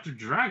right after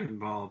Dragon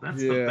Ball.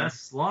 That's the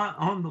best slot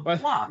on the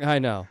block. I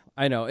know.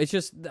 It's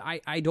just,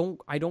 I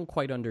don't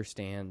quite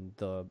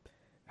understand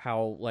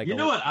how, like, you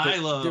know what I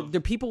love?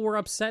 The people were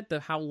upset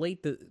that how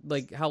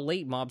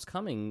late Mob's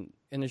coming,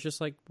 and it's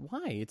just like,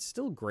 why? It's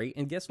still great.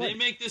 And guess what? They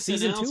make this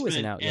Season 2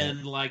 isn't out yet,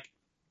 and like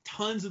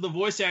tons of the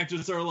voice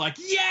actors are like,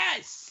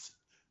 yes,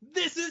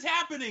 this is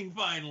happening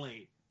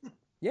finally.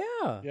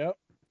 Yeah. Yep.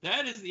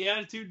 That is the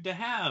attitude to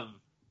have.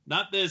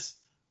 Not this.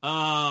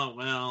 Well,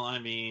 I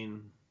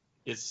mean,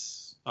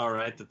 it's all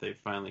right that they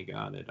finally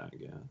got it, I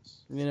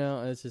guess. You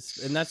know, it's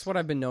just, and that's what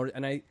I've been noticing.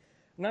 And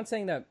not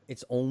saying that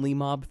it's only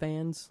Mob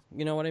fans.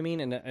 You know what I mean?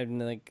 And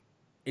like,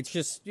 it's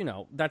just,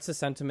 that's a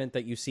sentiment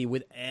that you see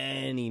with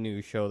any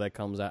new show that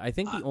comes out. I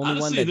think the only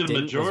honestly, one that the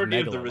didn't majority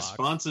was of the Megalobox.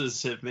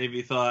 responses have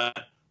maybe thought,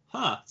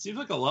 seems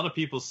like a lot of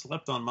people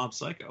slept on Mob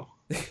Psycho.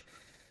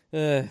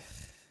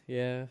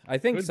 Yeah, I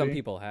think Could some be.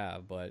 people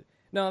have, but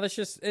no, it's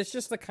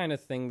just the kind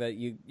of thing that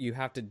you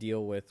have to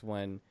deal with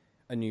when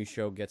a new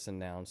show gets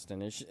announced,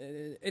 and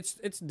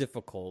it's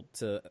difficult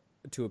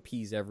to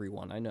appease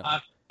everyone. I know.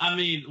 I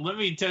mean, let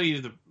me tell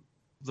you,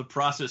 the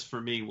process for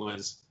me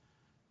was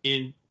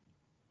in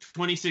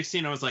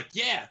 2016. I was like,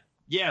 yeah,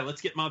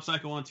 let's get Mob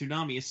Psycho on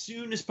Toonami as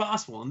soon as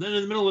possible. And then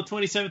in the middle of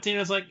 2017, I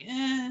was like,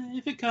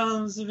 if it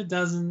comes, if it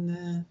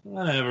doesn't,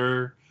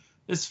 whatever,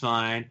 it's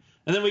fine.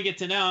 And then we get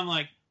to now, I'm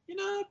like,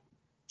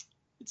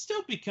 it'd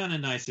still be kind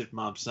of nice if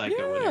Mob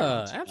Psycho would.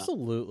 Yeah,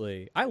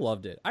 absolutely. I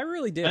loved it. I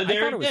really did. And I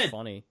there thought it was it did.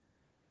 funny.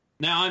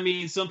 Now, I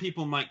mean, some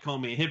people might call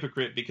me a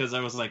hypocrite because I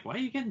was like, why are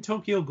you getting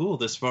Tokyo Ghoul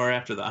this far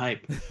after the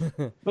hype?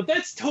 But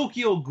that's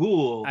Tokyo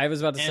Ghoul. I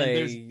was about to and say,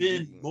 there's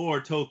been more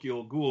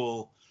Tokyo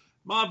Ghoul.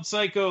 Mob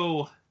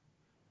Psycho,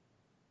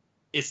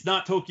 it's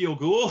not Tokyo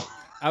Ghoul.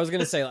 I was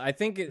gonna say, I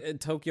think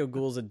Tokyo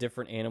Ghoul's a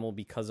different animal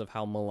because of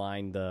how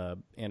maligned the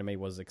anime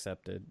was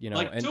accepted.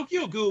 And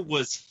Tokyo Ghoul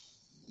was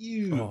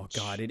huge. oh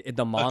god,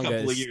 the manga couple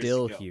of is years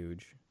still ago.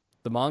 huge.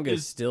 The manga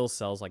still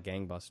sells like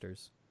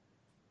gangbusters.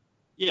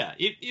 Yeah,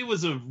 it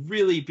was a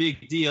really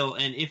big deal,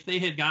 and if they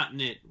had gotten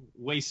it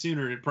way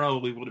sooner, it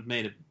probably would have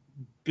made a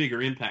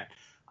bigger impact.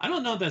 I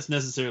don't know if that's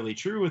necessarily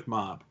true with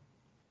Mob,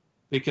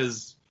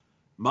 because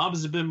Mob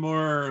has been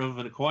more of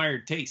an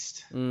acquired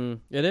taste. It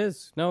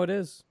is. No, it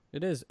is.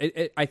 It is.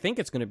 I think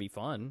it's going to be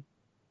fun.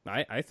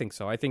 I think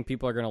so. I think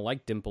people are going to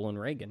like Dimple and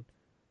Reagan,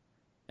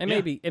 and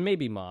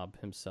maybe Mob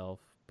himself.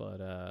 But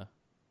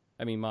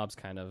I mean, Mob's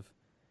kind of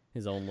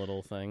his own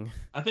little thing.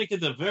 I think at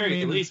the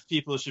very least,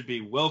 people should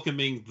be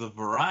welcoming the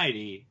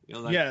variety.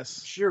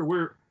 Yes. Sure,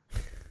 we're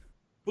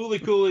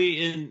Fooly Cooly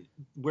in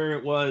where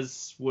it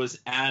was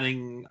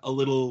adding a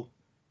little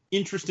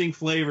interesting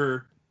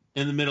flavor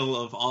in the middle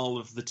of all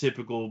of the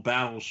typical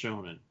battle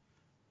shonen.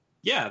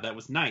 Yeah, that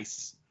was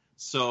nice.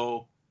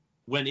 So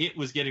when it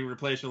was getting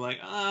replaced, we're like,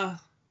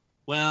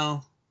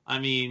 well, I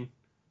mean,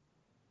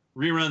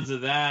 reruns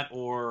of that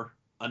or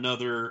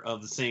another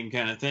of the same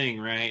kind of thing,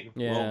 right?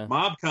 Yeah. Well,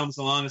 Mob comes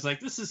along, it's like,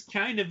 this is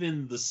kind of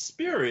in the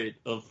spirit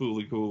of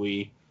Fooly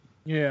Cooly.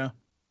 Yeah.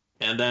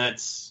 And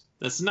that's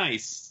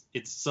nice.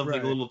 It's something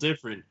Right. a little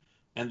different.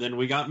 And then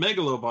we got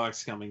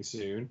Megalobox coming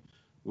soon,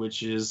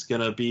 which is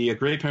going to be a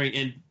great pairing.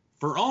 And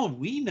for all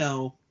we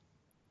know,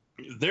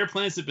 their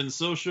plans have been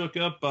so shook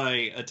up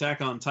by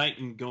Attack on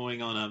Titan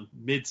going on a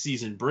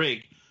mid-season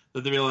break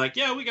that they're like,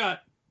 yeah, we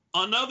got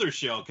another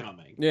show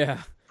coming.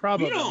 Yeah.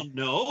 Probably. We don't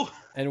know.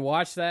 And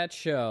watch that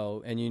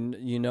show, and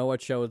you know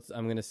what show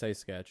I'm going to say,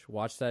 Sketch.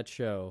 Watch that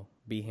show,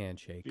 Be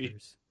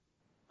Handshakers.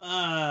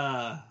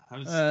 I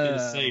was going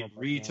to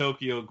say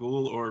Tokyo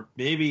Ghoul, or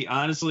maybe,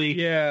 honestly,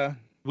 Yeah.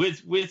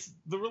 with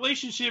the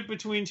relationship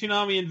between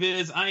Toonami and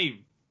Viz, I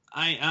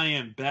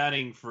am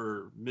batting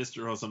for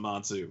Mr.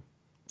 Osamatsu.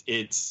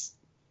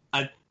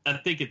 I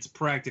think it's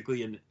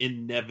practically an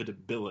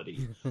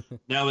inevitability.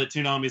 Now that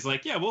Toonami's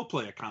like, yeah, we'll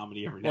play a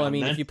comedy every now Well, I and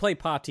mean, then. if you play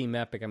Pa Team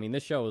Epic, I mean,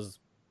 this show is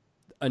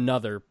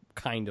another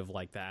kind of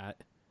like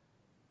that.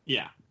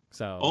 Yeah.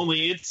 So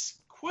Only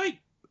it's quite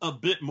a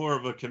bit more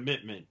of a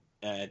commitment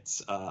at,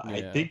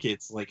 I think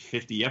it's like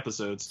 50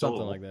 episodes something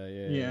total. like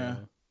that. Yeah.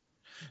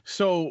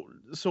 So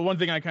one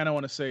thing I kind of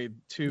want to say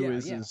too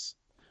is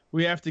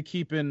we have to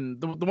keep in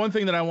the one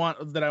thing that I want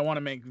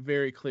to make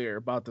very clear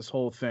about this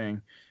whole thing.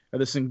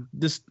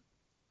 This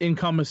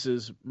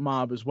encompasses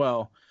Mob as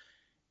well.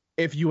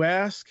 If you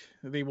ask,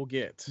 they will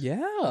get.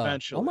 Yeah.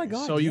 Eventually. Oh my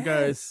god. So you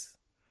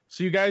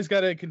guys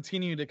got to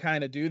continue to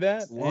kind of do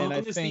that. As long and I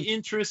as think the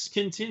interest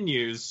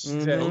continues,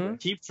 Mhm.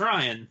 keep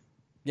trying.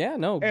 Yeah.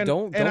 No. and,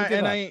 don't and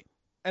give I, up.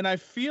 and I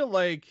feel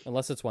like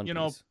Unless it's One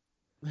Piece.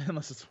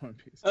 unless it's One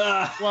Piece.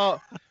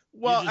 Well,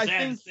 Well, you I just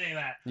had think to say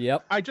that.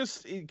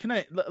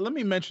 Yep. let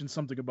me mention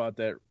something about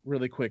that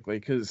really quickly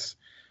because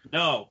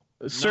No.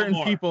 certain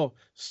more. people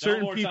No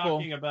more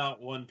talking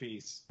about One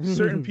Piece.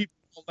 certain people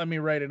won't let me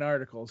write an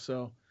article.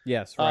 So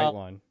Yes. Right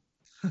one.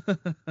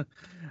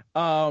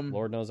 um,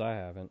 Lord knows I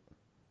haven't.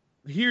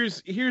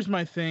 here's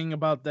my thing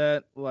about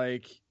that.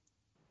 Like,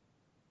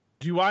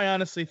 do I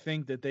honestly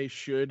think that they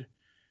should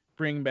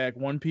bring back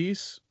One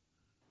Piece?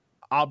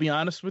 I'll be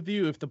honest with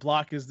you. If the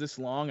block is this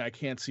long, I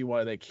can't see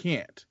why they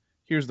can't.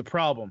 Here's the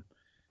problem.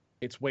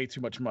 It's way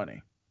too much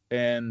money.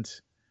 And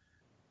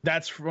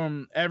that's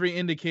from every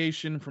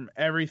indication, from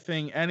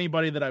everything,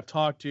 anybody that I've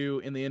talked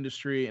to in the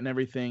industry and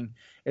everything.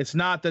 It's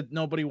not that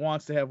nobody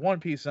wants to have One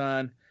Piece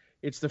on.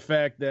 It's the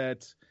fact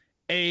that,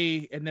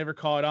 it never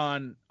caught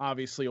on,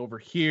 obviously, over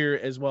here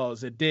as well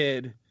as it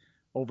did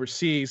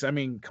overseas. I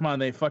mean, come on,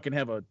 they fucking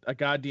have a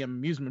goddamn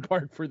amusement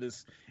park for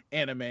this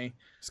anime.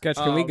 Sketch,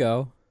 can we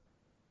go?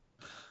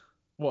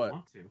 What?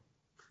 Want to.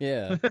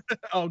 Yeah.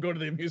 I'll go to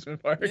the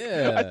amusement park.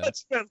 Yeah. I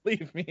thought you meant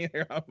leave me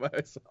here on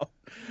myself.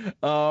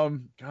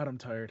 God, I'm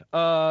tired.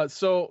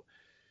 So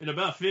In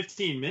about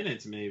 15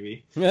 minutes,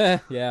 maybe. Yeah,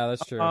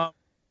 that's true.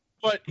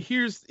 But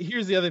here's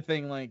the other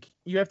thing. Like,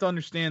 you have to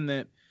understand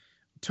that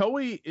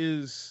Toei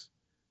is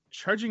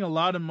charging a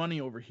lot of money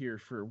over here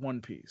for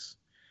One Piece.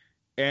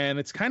 And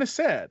it's kind of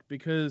sad,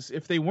 because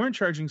if they weren't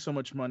charging so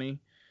much money,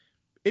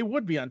 it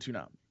would be on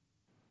Toonami.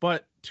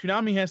 But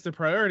Toonami has to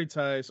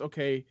prioritize,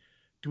 okay,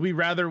 do we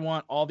rather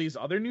want all these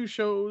other new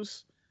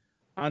shows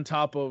on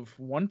top of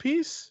One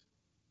Piece?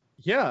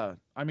 Yeah,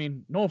 I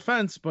mean, no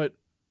offense, but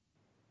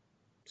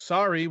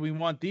sorry, we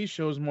want these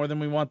shows more than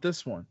we want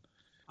this one.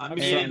 I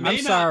mean, I'm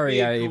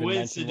sorry I even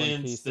mentioned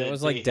One Piece. It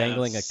was like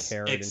dangling a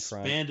carrot in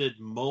front. Expanded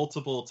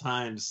multiple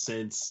times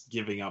since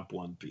giving up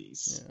One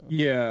Piece.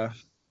 Yeah.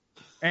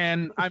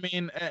 And I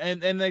mean,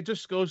 and that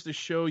just goes to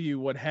show you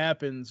what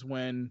happens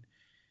when,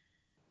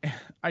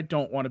 I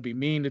don't want to be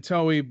mean to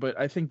Toei, but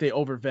I think they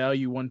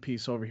overvalue One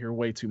Piece over here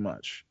way too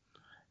much.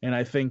 And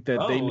I think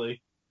that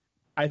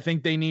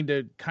they need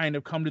to kind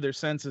of come to their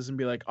senses and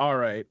be like, all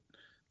right,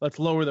 let's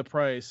lower the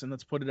price and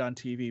let's put it on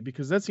TV,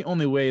 because that's the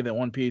only way that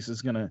One Piece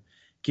is going to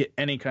get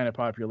any kind of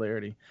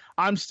popularity.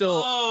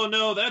 Oh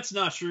no, that's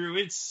not true.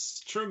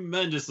 It's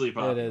tremendously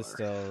popular. It is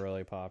still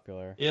really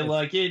popular.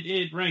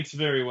 It ranks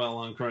very well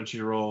on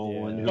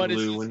Crunchyroll and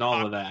Hulu and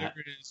all of that.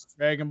 Is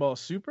Dragon Ball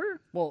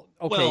Super? Well,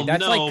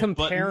 that's like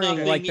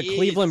comparing like the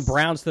Cleveland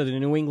Browns to the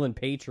New England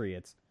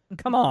Patriots.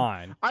 Come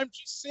on. I'm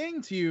just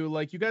saying to you,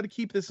 like, you got to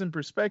keep this in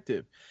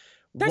perspective.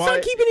 That's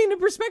not keeping it in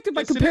perspective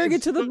by comparing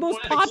it to the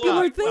most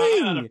popular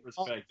thing.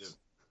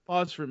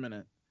 Pause for a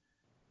minute.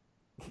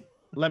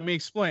 Let me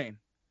explain.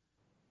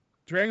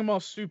 Dragon Ball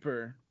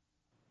Super,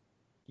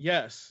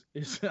 yes,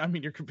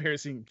 you're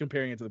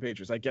comparing it to the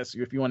Patriots. I guess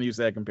if you want to use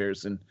that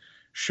comparison,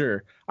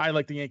 sure. I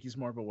like the Yankees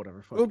more, but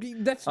whatever. Okay,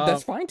 that's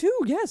fine too.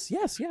 Yes.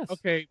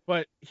 Okay,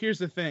 but here's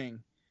the thing.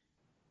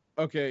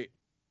 Okay,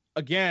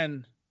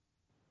 again,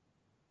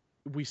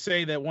 we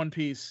say that One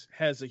Piece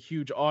has a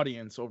huge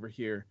audience over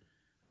here.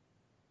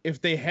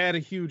 If they had a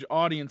huge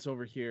audience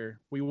over here,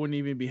 we wouldn't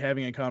even be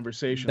having a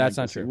conversation. That's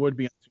like not this. true. It would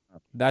be.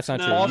 That's not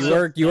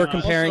true. You were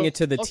comparing it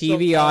to the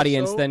TV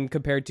audience, then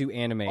compared to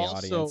anime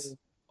audience.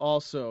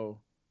 Also,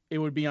 it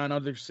would be on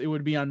others. It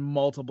would be on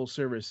multiple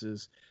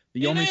services.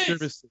 The only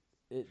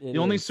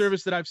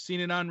service that I've seen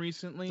it on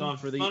recently, it's on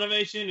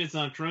Funimation, it's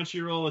on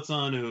Crunchyroll, it's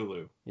on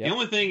Hulu. Yep. The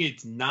only thing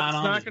it's not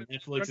on is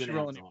Netflix and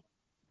Amazon.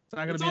 It's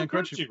not going to be on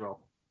Crunchyroll.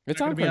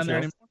 It's on Crunchyroll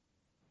anymore.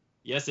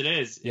 Yes, it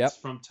is. Yep. It's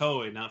from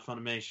Toei, not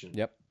Funimation.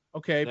 Yep.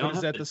 Okay, but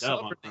is that the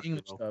sub or the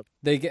English dub?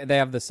 They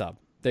have the sub.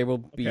 They will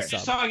be sub.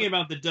 Just talking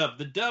about the dub.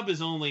 The dub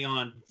is only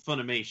on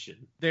Funimation.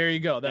 There you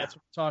go. That's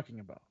what I'm talking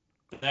about.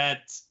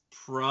 That's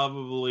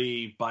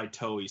probably by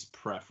Toei's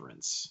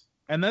preference.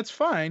 And that's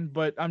fine,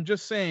 but I'm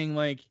just saying,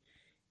 like,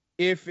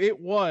 if it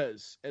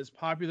was as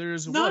popular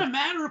as it's not a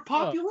matter of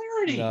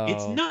popularity. No,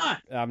 it's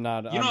not. I'm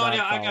not.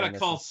 I gotta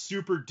call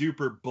super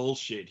duper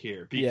bullshit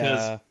here,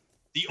 because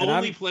the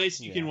only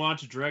place you can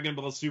watch Dragon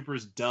Ball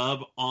Super's dub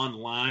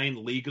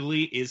online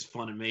legally is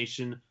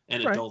Funimation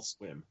and Adult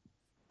Swim.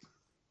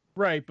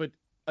 Right, but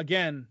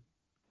again,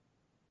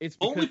 it's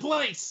only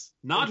place,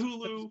 not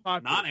Hulu,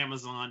 not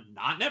Amazon,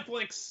 not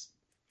Netflix.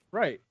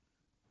 Right.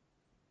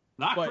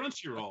 Not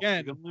Crunchyroll.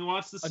 Again, you can only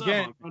watch the sub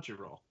on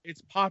Crunchyroll.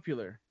 It's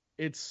popular.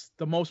 It's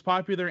the most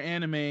popular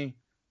anime,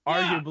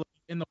 arguably,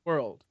 in the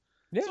world.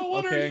 Yeah. So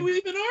what are you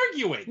even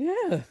arguing?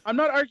 Yeah. I'm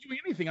not arguing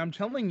anything. I'm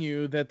telling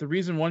you that the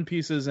reason One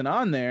Piece isn't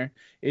on there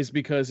is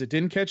because it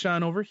didn't catch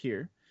on over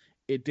here.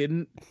 It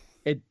didn't.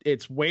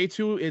 It's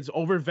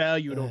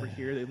overvalued over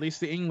here. At least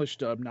the English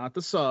dub, not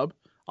the sub.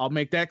 I'll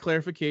make that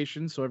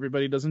clarification so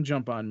everybody doesn't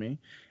jump on me.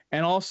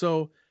 And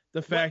also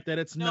the fact that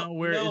it's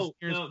nowhere.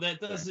 No, that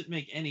doesn't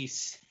make any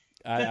sense.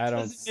 I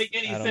don't see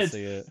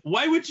it.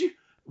 Why would you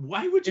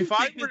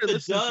think that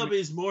the dub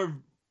is more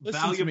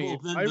valuable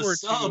than the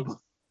sub?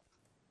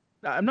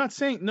 I'm not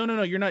saying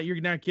no. You're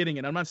not getting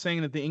it. I'm not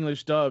saying that the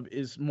English dub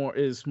is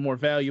more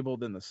valuable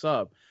than the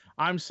sub.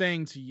 I'm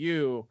saying to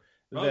you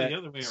that the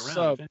other way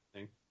around.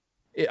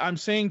 I'm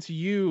saying to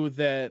you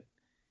that,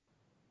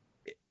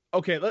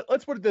 okay,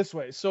 let's put it this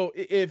way. So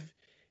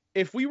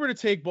if we were to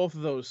take both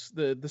of those,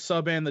 the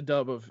sub and the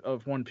dub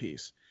of One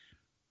Piece,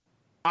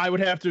 I would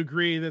have to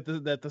agree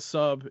that the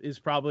sub is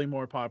probably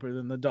more popular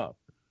than the dub.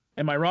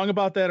 Am I wrong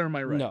about that, or am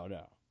I right?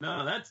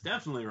 No, that's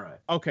definitely right.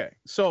 Okay,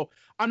 so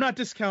I'm not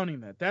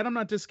discounting that. I'm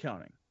not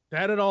discounting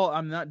that at all.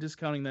 I'm not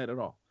discounting that at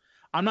all.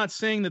 I'm not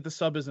saying that the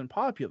sub isn't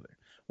popular.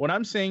 What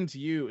I'm saying to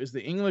you is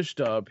the English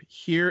dub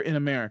here in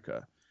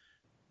America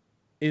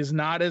is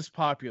not as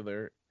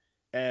popular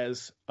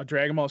as a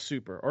Dragon Ball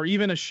Super or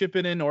even a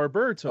Shippuden or a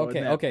Boruto.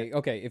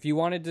 Okay. If you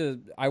wanted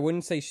to, I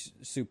wouldn't say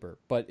Super,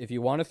 but if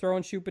you want to throw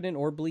in Shippuden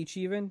or Bleach,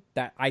 even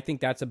I think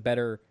that's a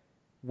better.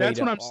 That's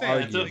what I'm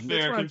saying. That's a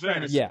fair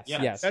comparison.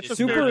 Yes.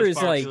 Super is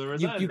like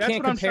you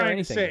can't compare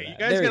anything. To you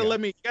guys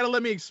gotta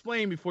let me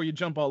explain before you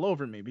jump all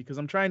over me, because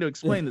I'm trying to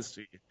explain this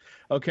to you.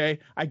 Okay,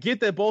 I get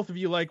that both of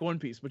you like One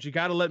Piece, but you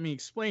gotta let me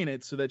explain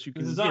it so that you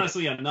can. This is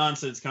honestly a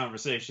nonsense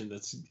conversation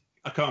that's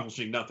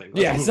accomplishing nothing.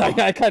 Yes,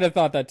 I kind of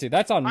thought that too.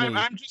 That's on me.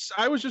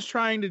 I was just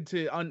trying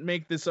to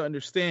make this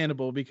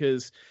understandable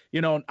because,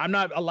 you know, I'm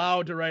not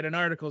allowed to write an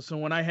article. So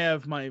when I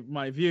have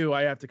my view,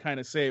 I have to kind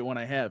of say it when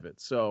I have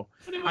it. So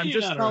I'm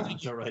just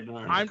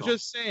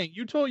saying,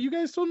 you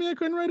guys told me I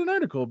couldn't write an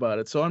article about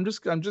it. So I'm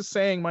just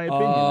saying my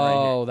opinion.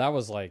 Oh, that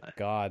was like,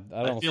 God,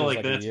 I don't feel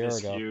like that's a year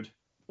ago.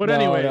 But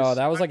anyways, no,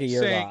 that was like a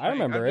year ago. I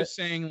remember I'm just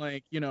saying,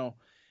 like, you know,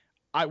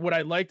 would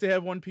I like to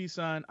have One Piece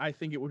on? I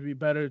think it would be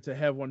better to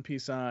have One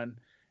Piece on,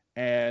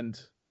 and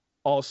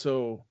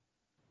also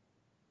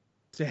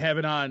to have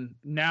it on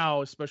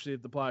now, especially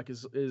if the block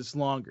is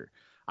longer.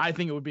 I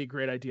think it would be a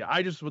great idea.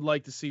 I just would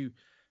like to see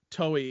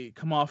Toei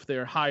come off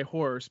their high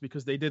horse,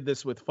 because they did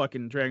this with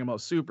fucking Dragon Ball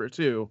Super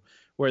too,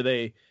 where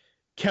they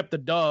kept the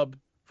dub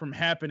from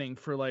happening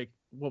for like,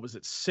 what was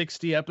it,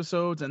 60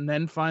 episodes, and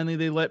then finally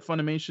they let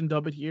Funimation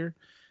dub it here.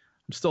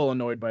 I'm still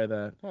annoyed by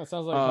that. Oh, it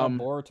sounds like how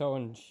Boruto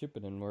and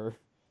Shippuden were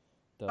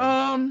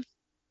dubbed.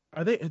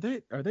 Are they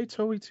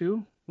Toei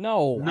too?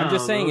 No, I'm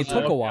just saying it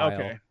took a while.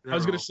 Okay, I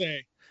was gonna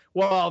say,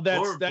 well,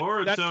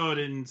 Boruto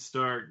didn't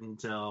start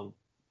until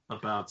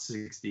about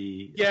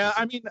 60. Yeah,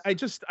 episodes. I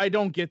mean, I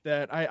don't get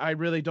that. I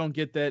really don't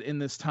get that in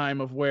this time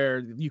of where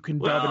you can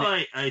dub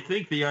it. I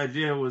think the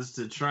idea was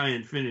to try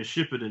and finish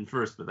Shippuden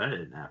first, but that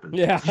didn't happen.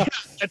 Yeah,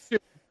 that's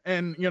it.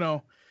 And you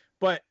know,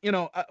 but you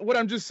know, what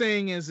I'm just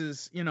saying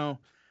is you know,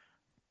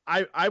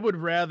 I would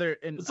rather.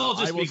 And let's all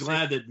just be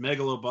glad that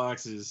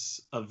Megalobox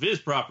is a Viz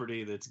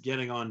property that's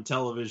getting on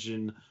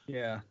television.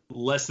 Yeah,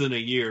 less than a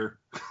year.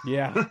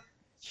 Yeah,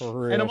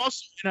 for real. And I'm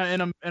also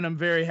I'm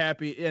very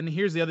happy. And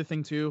here's the other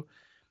thing too,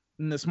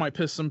 and this might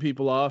piss some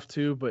people off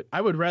too, but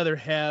I would rather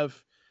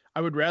have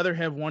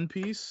One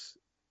Piece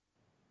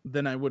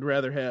than I would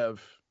rather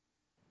have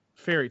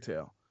Fairy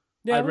Tail.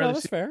 Yeah,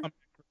 that's fair.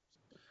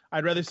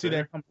 I'd rather see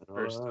that come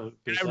first.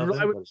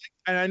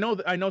 And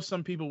I know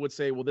some people would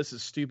say, well, this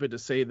is stupid to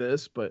say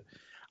this, but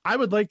I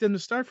would like them to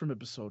start from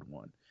episode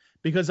 1,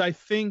 because I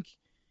think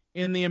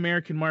in the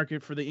American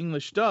market for the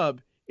English dub,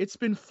 it's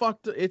been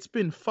fucked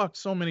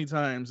so many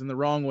times in the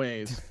wrong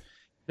ways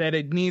that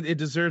it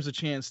deserves a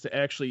chance to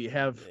actually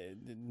have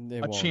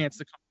chance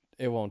to come.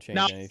 It won't change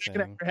anything. Now,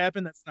 going to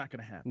happen. That's not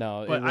going to happen.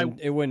 No, but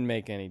it wouldn't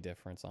make any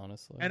difference,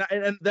 honestly.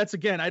 And that's,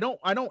 again, I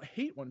don't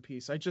hate One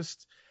Piece.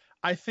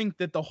 I think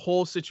that the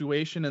whole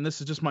situation, and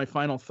this is just my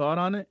final thought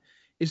on it,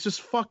 is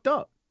just fucked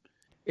up.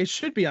 It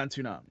should be on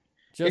Toonami.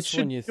 Just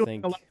when you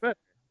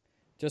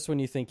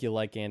think you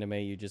like anime,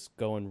 you just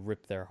go and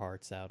rip their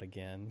hearts out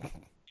again.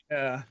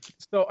 Yeah.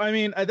 So I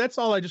mean, that's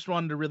all I just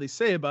wanted to really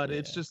say about it. Yeah.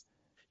 It's just,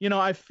 you know,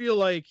 I feel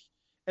like,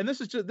 and this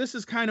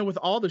is kind of with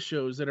all the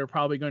shows that are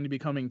probably going to be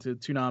coming to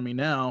Toonami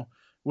now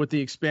with the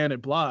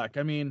expanded block.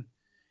 I mean,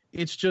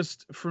 it's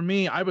just, for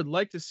me, I would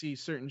like to see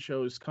certain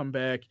shows come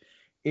back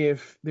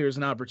if there's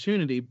an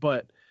opportunity,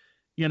 but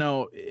you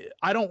know,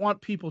 I don't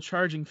want people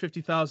charging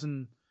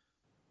 $50,000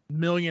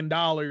 million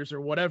or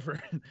whatever.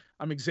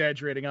 I'm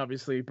exaggerating,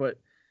 obviously, but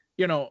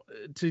you know,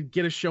 to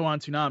get a show on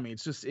Toonami,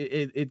 it's just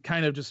it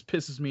kind of just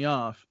pisses me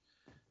off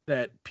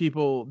that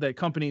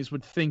companies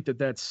would think that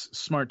that's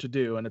smart to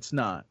do, and it's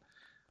not.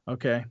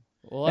 Okay.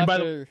 Well, and by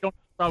the way, I don't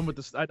have a problem with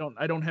this. I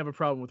don't have a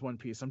problem with One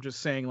Piece. I'm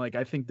just saying, like,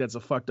 I think that's a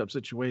fucked up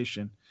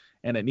situation,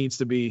 and it needs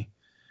to be,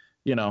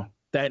 you know,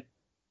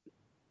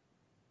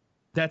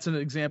 that's an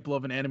example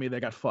of an anime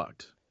that got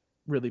fucked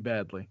really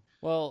badly.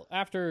 Well,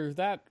 after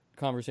that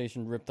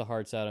conversation ripped the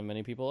hearts out of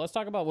many people, let's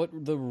talk about what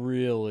the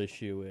real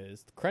issue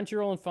is.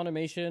 Crunchyroll and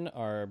Funimation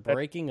are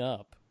breaking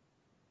up.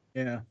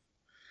 Yeah.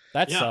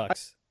 That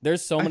sucks.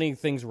 There's so many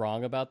things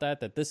wrong about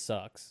that this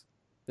sucks.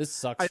 This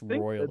sucks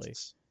royally.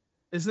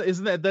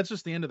 Isn't that's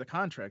just the end of the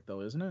contract,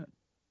 though, isn't it?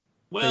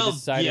 Well, they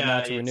decided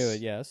not to renew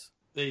it, yes.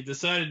 They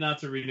decided not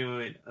to renew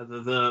it.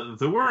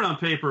 The word on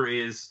paper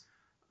is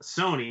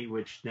Sony,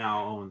 which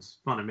now owns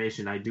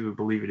Funimation. I do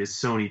believe it is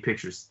Sony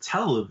Pictures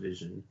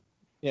Television,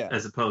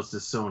 as opposed to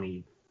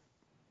Sony's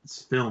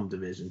film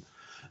division.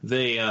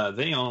 They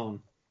own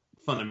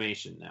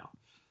Funimation now,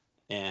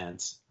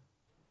 and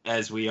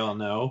as we all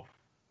know,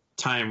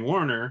 Time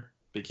Warner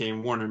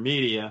became Warner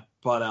Media,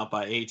 bought out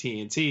by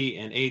AT&T,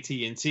 and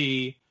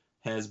AT&T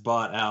has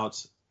bought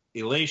out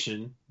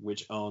Elation,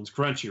 which owns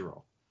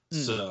Crunchyroll.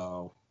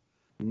 So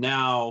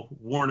now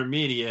Warner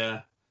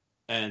Media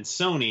and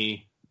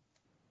Sony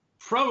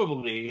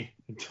probably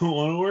don't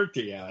want to work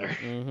together.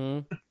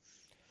 Mm-hmm.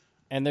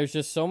 And there's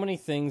just so many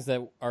things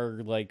that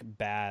are like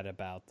bad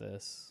about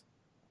this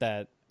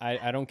that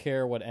I don't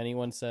care what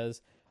anyone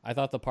says. I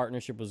thought the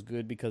partnership was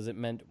good because it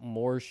meant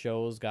more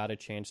shows got a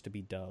chance to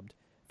be dubbed.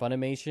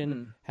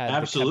 Funimation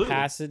had the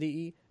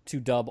capacity to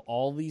dub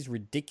all these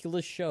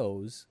ridiculous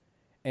shows,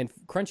 and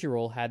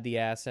Crunchyroll had the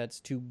assets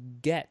to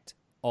get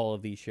all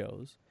of these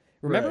shows.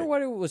 Remember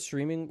what it was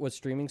what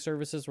streaming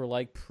services were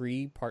like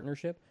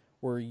pre-partnership,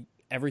 where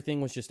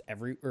everything was just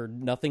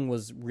nothing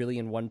was really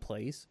in one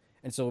place.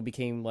 And so it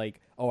became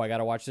like, oh, I got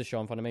to watch this show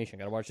on Funimation.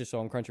 Got to watch this show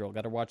on Crunchyroll.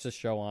 Got to watch this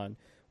show on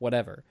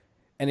whatever.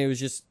 And it was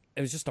just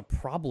a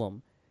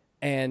problem.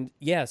 And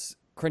yes,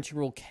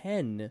 Crunchyroll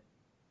can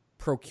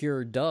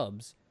procure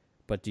dubs,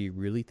 But do you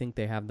really think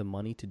they have the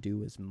money to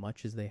do as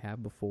much as they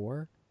have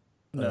before?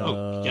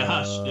 Oh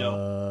gosh,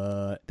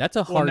 no. That's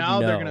a hard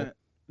no.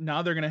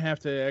 Now they're gonna have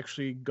to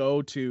actually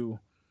go to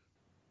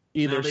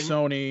either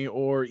Sony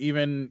or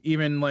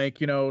even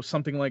like, you know,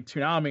 something like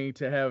Toonami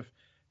to have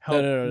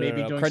help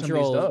maybe doing some of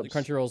these dubs.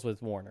 Crunchyroll's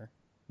with Warner,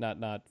 not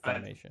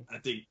Funimation. I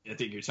think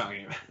you're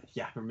talking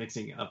about we're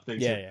mixing up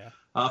things.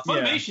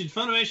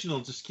 Funimation will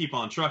just keep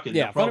on trucking.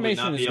 Yeah, they'll probably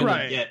not be able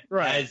to get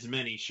right. as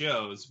many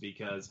shows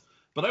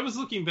but I was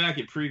looking back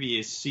at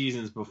previous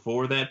seasons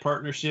before that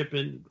partnership,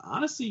 and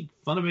honestly,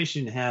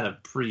 Funimation had a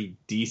pretty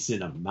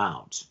decent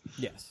amount.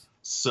 Yes.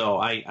 So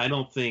I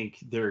don't think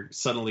they're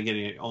suddenly going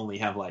to only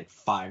have like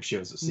 5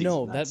 shows a season.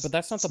 No, but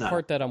that's not the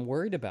part that I'm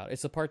worried about.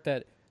 It's the part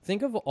that,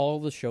 think of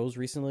all the shows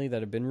recently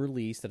that have been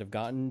released that have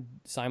gotten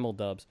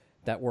simuldubs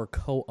that were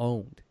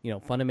co-owned. You know,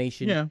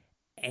 Funimation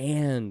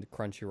and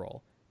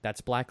Crunchyroll.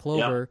 That's Black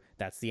Clover.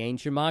 That's The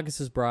Ancient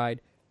Magus'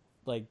 Bride.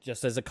 Like,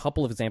 just as a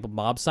couple of examples,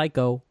 Mob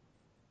Psycho.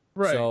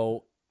 Right.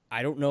 So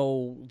I don't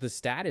know the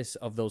status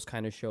of those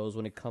kind of shows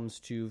when it comes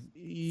to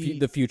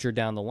the future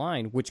down the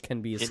line, which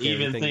can be a scary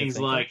thing. And even things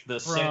like the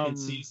second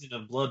season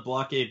of Blood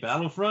Blockade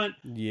Battlefront.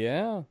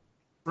 Yeah.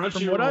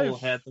 Crunchyroll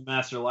had the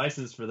master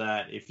license for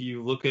that. If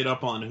you look it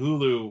up on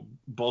Hulu,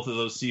 both of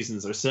those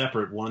seasons are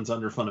separate. One's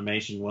under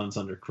Funimation, one's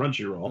under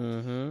Crunchyroll.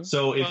 Mm-hmm.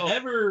 So if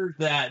ever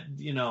that,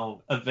 you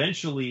know,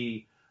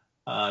 eventually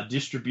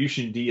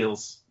distribution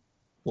deals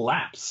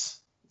lapse,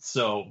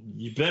 so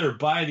you better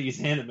buy these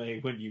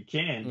anime when you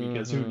can,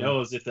 because who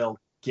knows if they'll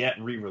get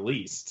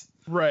re-released.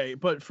 Right,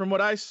 but from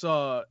what I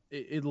saw,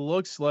 it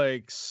looks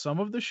like some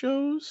of the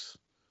shows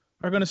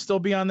are going to still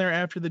be on there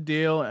after the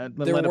deal. And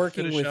they're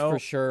working with, for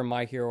sure,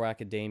 My Hero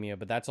Academia,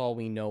 but that's all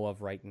we know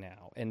of right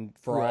now. And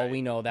for all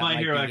we know, that My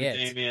might Hero be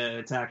Academia,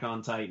 Attack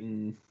on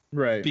Titan.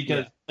 Right.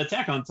 Because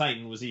Attack on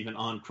Titan was even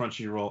on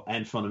Crunchyroll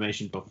and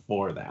Funimation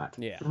before that.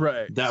 Yeah.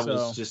 Right. That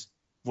was just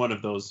one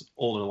of those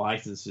older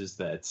licenses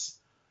that's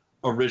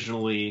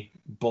originally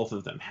both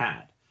of them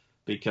had,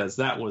 because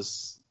that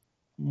was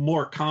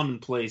more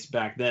commonplace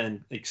back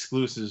then.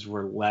 Exclusives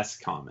were less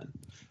common.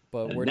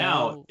 But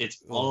now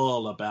it's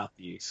all about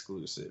the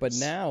exclusives. But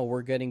now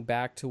we're getting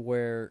back to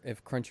where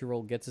if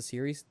Crunchyroll gets a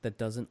series, that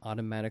doesn't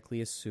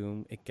automatically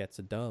assume it gets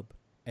a dub.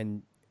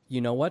 And you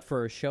know what?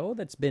 For a show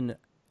that's been,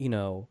 you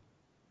know,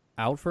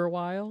 out for a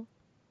while,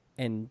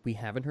 and we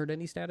haven't heard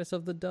any status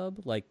of the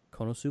dub, like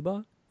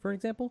Konosuba, for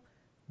example,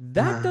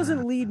 that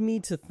doesn't lead me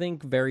to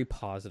think very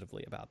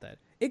positively about that.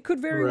 It could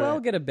very well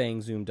get a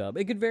Bang Zoom dub.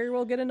 It could very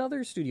well get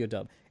another studio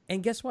dub.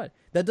 And guess what?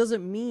 That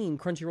doesn't mean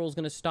Crunchyroll is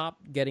going to stop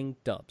getting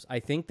dubs.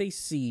 I think they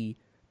see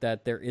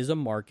that there is a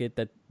market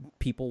that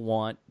people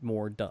want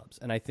more dubs.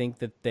 And I think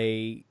that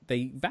they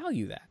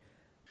value that.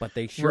 But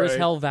they sure as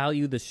hell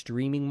value the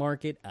streaming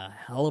market a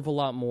hell of a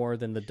lot more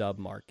than the dub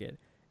market.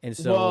 And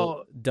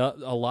so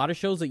a lot of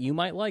shows that you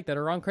might like that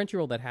are on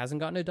Crunchyroll that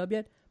hasn't gotten a dub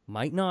yet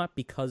might not,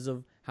 because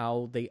of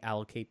how they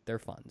allocate their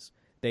funds.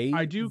 They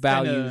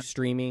value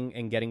streaming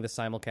and getting the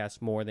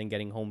simulcast more than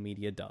getting home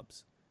media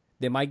dubs.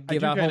 They might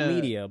give out home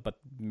media, but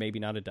maybe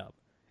not a dub.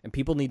 And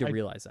people need to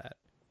realize that.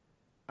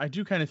 I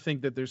do kind of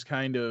think that there's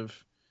kind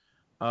of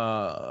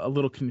a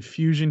little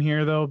confusion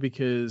here, though,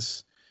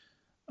 because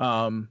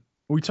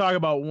we talk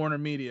about Warner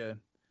Media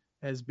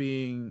as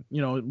being,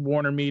 you know,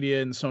 Warner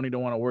Media and Sony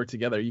don't want to work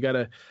together. You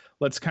gotta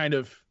let's kind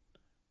of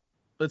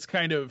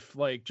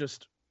like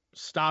just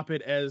stop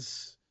it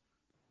as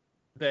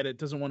that it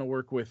doesn't want to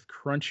work with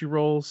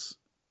Crunchyroll's,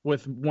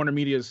 with Warner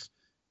Media's,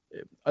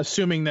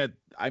 assuming that,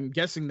 I'm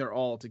guessing they're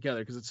all together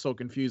because it's so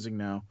confusing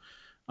now.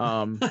 You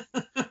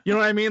know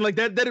what I mean? Like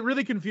that it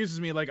really confuses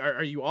me. Like,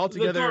 are you all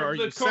together? Are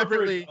you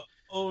separately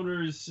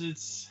owners?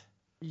 It's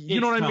you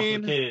know what I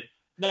mean?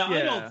 Now,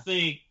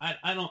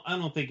 I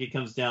don't think it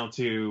comes down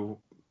to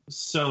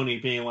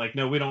Sony being like,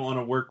 no, we don't want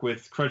to work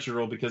with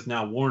Crunchyroll because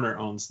now Warner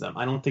owns them.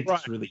 I don't think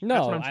that's really.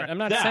 No, I'm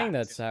not saying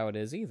that's how it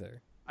is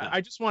either. I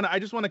just want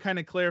to kind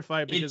of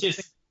clarify, because it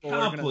just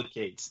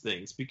complicates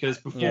things, because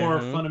before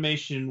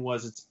Funimation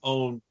was its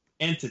own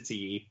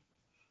entity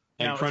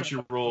and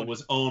Crunchyroll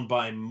was owned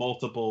by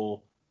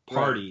multiple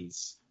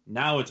parties.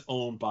 Now it's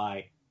owned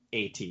by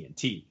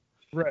AT&T.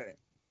 Right.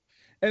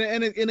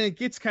 And it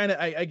gets kind of,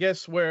 I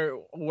guess, where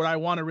what I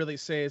want to really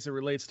say as it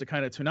relates to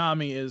kind of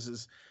Toonami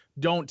is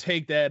don't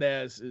take that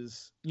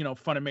as you know,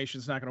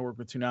 Funimation's not going to work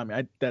with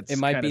Toonami. It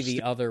might be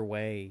the other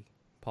way,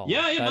 Paul.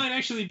 Yeah, it might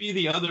actually be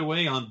the other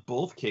way on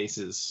both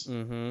cases.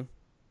 Mm-hmm.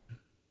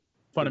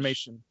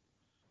 Funimation.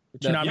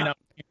 Toonami not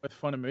working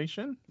with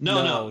Funimation?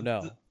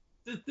 No.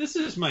 This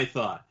is my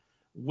thought.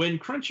 When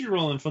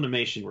Crunchyroll and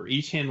Funimation were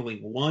each handling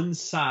one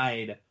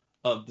side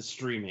of the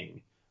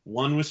streaming,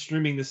 one was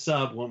streaming the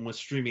sub, one was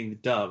streaming the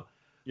dub.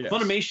 Yes.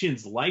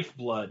 Funimation's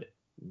lifeblood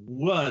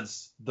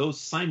was those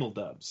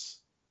simuldubs.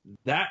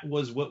 That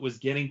was what was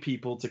getting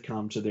people to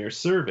come to their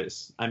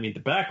service. I mean, the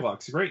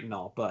backlog's great and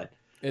all, but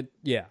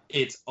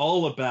it's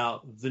all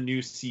about the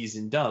new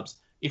season dubs.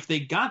 If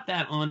they got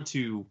that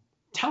onto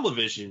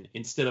television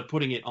instead of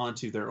putting it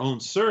onto their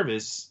own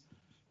service,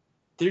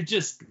 they're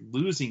just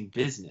losing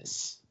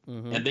business.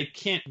 and they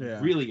can't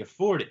really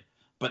afford it.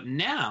 But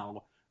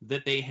now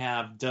that they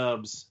have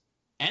dubs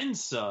and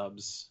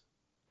subs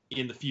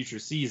in the future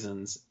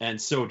seasons,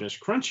 and so does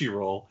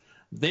Crunchyroll,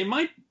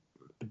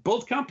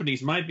 both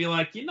companies might be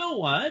like, you know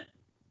what?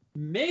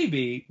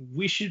 Maybe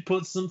we should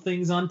put some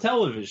things on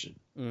television.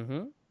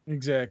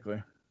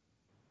 Exactly.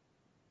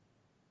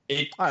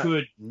 It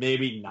could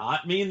maybe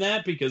not mean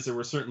that, because there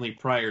were certainly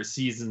prior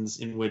seasons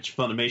in which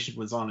Funimation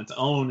was on its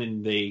own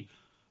and they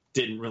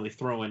didn't really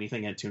throw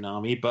anything at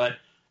Toonami, but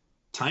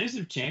times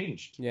have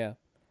changed. Yeah.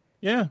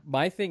 Yeah.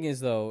 My thing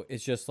is, though,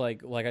 it's just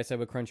like I said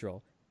with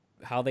Crunchyroll,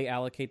 how they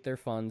allocate their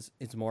funds,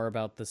 it's more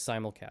about the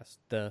simulcast,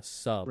 the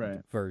sub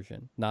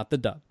version, not the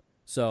dub.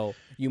 So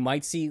you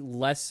might see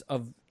less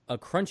of a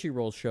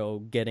Crunchyroll show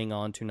getting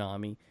on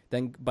Toonami,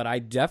 but I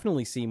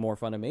definitely see more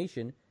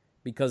Funimation,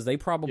 because they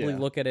probably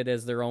look at it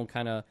as their own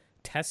kind of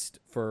test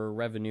for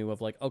revenue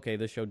of like, okay,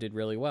 this show did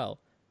really well.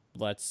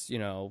 Let's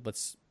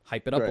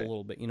hype it up a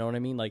little bit. You know what I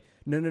mean? Like,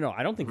 no.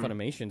 I don't think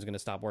Funimation's going to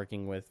stop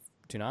working with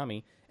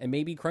Toonami, and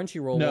maybe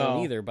Crunchyroll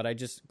won't either, but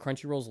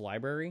Crunchyroll's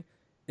library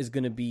is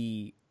going to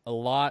be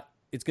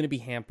it's going to be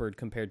hampered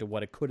compared to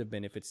what it could have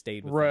been if it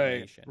stayed with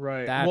Funimation.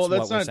 Right. That's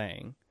what we're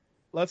saying.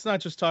 Let's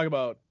not just talk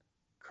about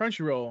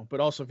Crunchyroll, but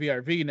also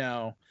VRV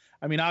now.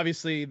 I mean,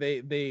 obviously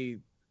they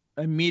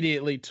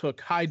immediately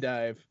took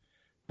HIDIVE,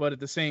 but at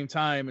the same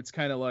time, it's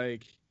kind of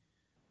like,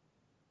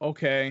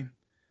 okay.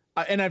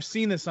 And I've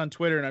seen this on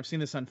Twitter and I've seen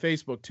this on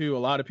Facebook too. A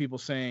lot of people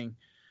saying,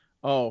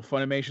 oh,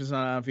 Funimation's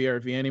not on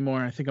VRV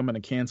anymore. I think I'm going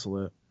to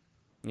cancel it.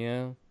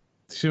 Yeah.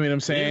 See what I'm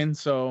saying? Yeah.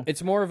 So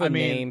it's more of a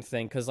name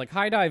thing, because like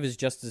HIDIVE is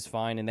just as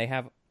fine, and they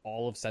have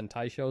all of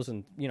Sentai shows,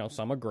 and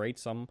some are great,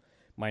 some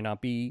might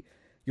not be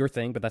your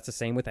thing, but that's the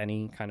same with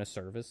any kind of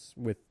service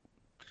with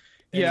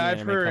any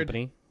anime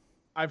company.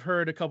 I've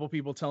heard a couple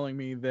people telling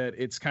me that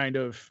it's kind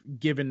of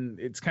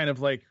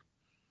like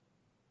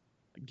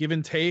give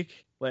and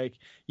take. Like,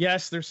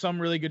 yes, there's some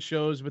really good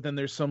shows, but then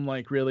there's some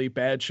like really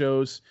bad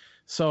shows.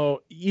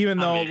 So even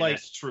though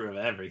that's true of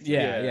everything.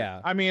 Yeah.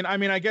 I mean,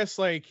 I guess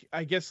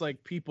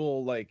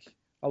people like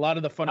a lot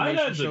of the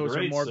Funimation shows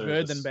are more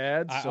good than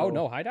bad. So.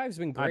 HIDIVE's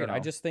been great. I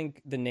just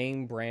think the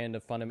name brand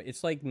of Funimation,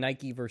 it's like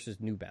Nike versus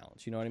New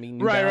Balance. You know what I mean?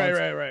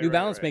 Right. New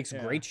Balance makes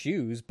great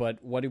shoes,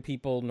 but what do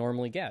people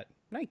normally get?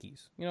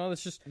 Nikes.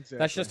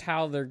 That's just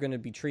how they're going to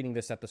be treating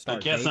this at the start.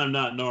 I guess I'm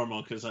not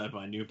normal because I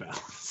buy New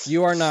Balance.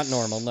 You are not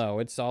normal. No,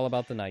 it's all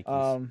about the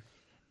Nikes.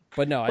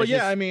 But no,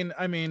 I mean,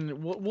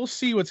 we'll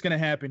see what's going to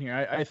happen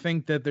here. I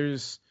think that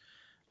there's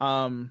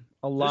a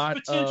lot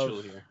of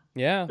potential here.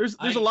 Yeah, there's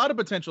a lot of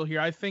potential here.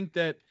 I think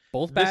that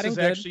both bad and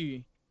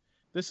good.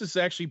 This is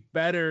actually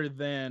better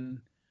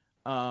than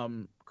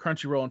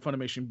Crunchyroll and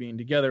Funimation being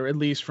together, at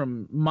least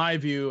from my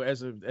view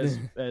as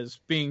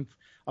being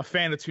a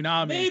fan of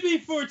Toonami. Maybe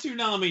for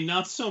Toonami,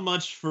 not so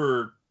much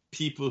for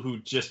people who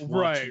just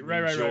want to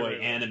enjoy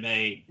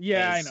anime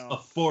as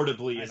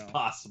affordably as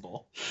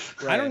possible.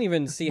 I don't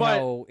even see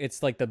how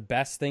it's like the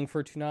best thing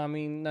for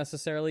Toonami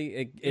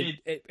necessarily.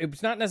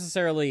 It's not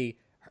necessarily.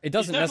 It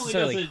doesn't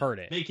necessarily hurt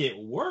it. Make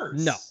it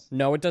worse.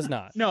 No, it does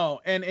not. No,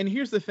 and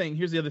here's the thing.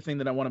 Here's the other thing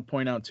that I want to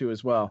point out too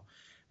as well.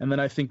 And then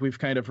I think we've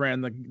kind of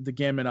ran the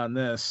gamut on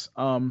this.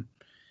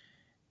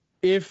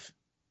 If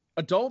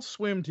Adult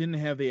Swim didn't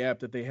have the app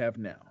that they have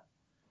now,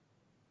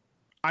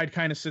 I'd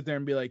kind of sit there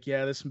and be like,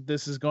 yeah,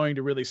 this is going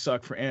to really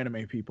suck for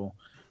anime people.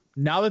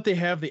 Now that they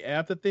have the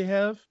app that they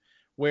have,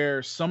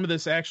 where some of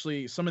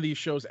these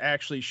shows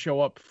actually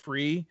show up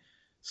free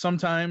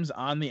sometimes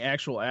on the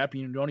actual app,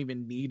 and you don't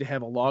even need to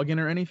have a login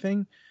or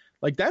anything,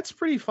 like that's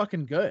pretty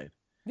fucking good.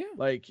 Yeah.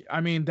 Like,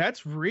 I mean,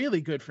 that's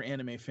really good for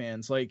anime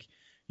fans. Like,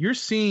 you're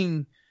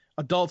seeing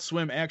Adult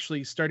Swim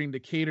actually starting to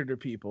cater to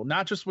people,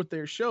 not just with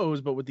their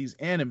shows, but with these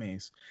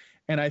animes.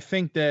 And I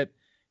think that,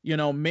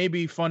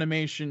 maybe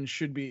Funimation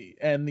should be,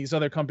 and these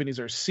other companies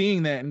are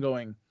seeing that and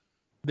going,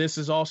 this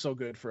is also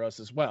good for us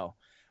as well.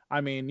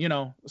 I mean,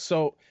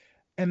 so,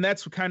 and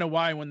that's kind of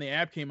why when the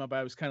app came up,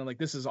 I was kind of like,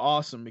 this is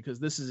awesome, because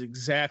this is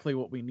exactly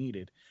what we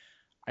needed.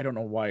 I don't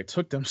know why it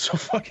took them so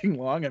fucking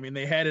long. I mean,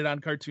 they had it on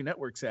Cartoon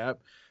Network's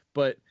app,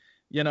 but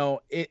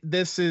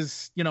this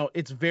is,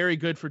 it's very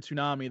good for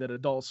Toonami that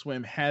Adult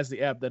Swim has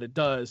the app that it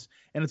does.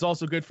 And it's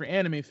also good for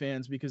anime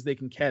fans because they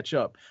can catch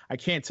up. I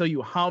can't tell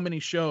you how many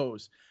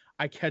shows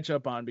I catch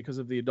up on because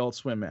of the Adult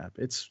Swim app.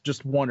 It's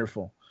just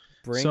wonderful.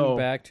 Bring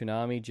back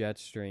Toonami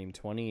Jetstream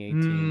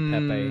 2018,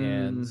 Pepe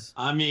Hands.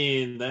 I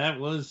mean, that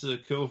was a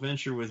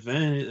co-venture with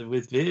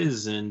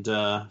Viz, and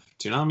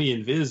Toonami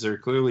and Viz are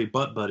clearly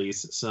butt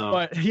buddies. So,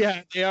 but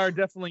yeah, they are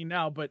definitely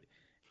now. But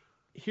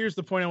here's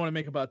the point I want to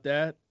make about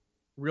that,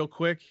 real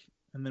quick,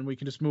 and then we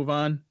can just move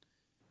on.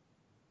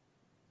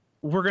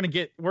 You're gonna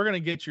get your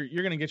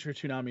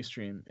Toonami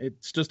stream.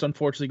 It's just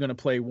unfortunately gonna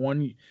play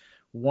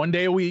one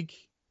day a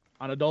week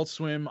on Adult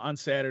Swim on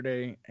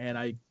Saturday, and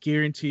I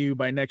guarantee you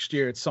by next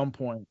year at some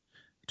point,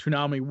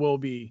 Toonami will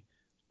be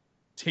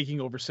taking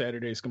over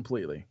Saturdays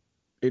completely.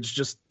 It's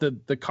just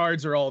the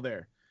cards are all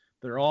there.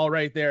 They're all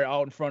right there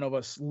out in front of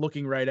us,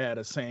 looking right at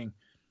us, saying,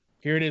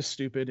 here it is,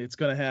 stupid. It's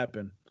going to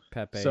happen.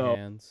 Pepe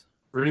Hands.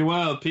 Pretty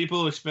wild.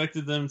 People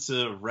expected them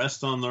to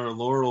rest on their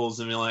laurels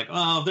and be like,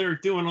 oh, they're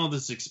doing all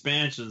this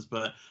expansions,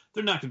 but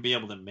they're not going to be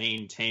able to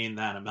maintain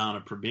that amount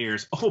of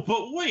premieres. Oh,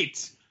 but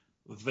wait,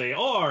 they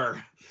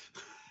are.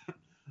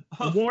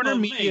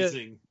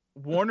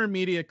 Warner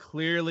Media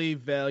clearly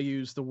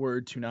values the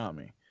word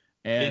Toonami.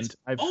 And it's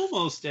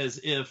almost as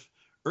if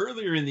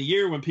earlier in the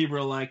year when people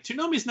are like,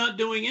 Toonami's not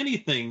doing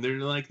anything.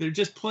 They're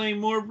just playing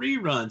more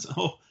reruns.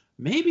 Oh,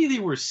 maybe they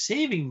were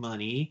saving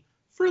money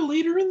for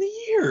later in the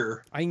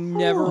year. I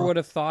never would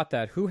have thought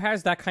that. Who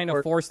has that kind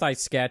of foresight,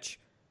 Sketch?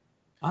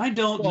 I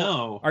don't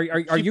know.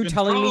 Are you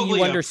telling me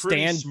you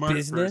understand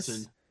business?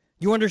 Person.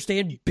 You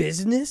understand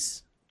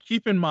business?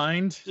 Keep in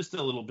mind, just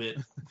a little bit.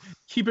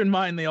 Keep in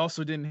mind, they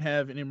also didn't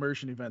have an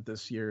immersion event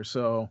this year,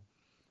 so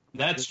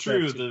that's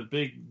true.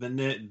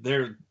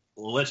 They're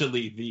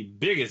allegedly the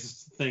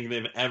biggest thing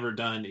they've ever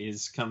done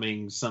is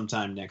coming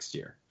sometime next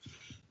year.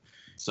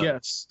 So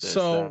yes,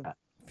 so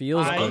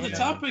feels on the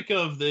topic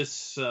of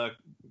this,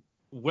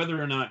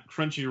 whether or not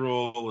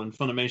Crunchyroll and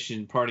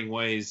Funimation parting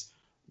ways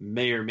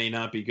may or may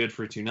not be good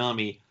for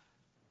Toonami,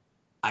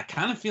 I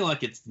kind of feel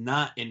like it's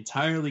not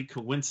entirely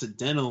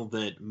coincidental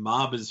that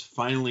Mob is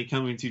finally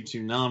coming to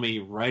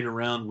Toonami right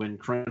around when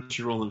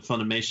Crunchyroll and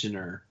Funimation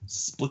are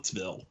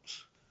Splitsville.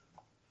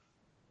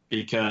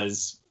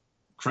 Because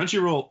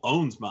Crunchyroll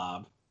owns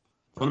Mob.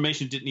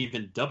 Funimation didn't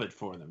even dub it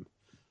for them.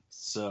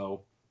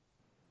 So...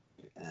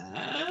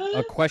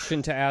 A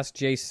question to ask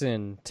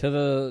Jason to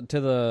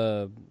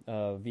the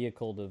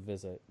vehicle to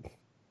visit.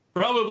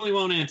 Probably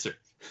won't answer.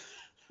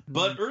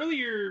 But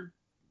earlier,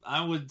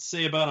 I would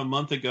say about a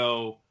month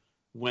ago,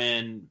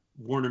 when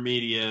Warner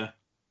Media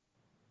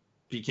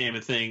became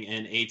a thing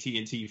and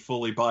AT&T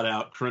fully bought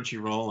out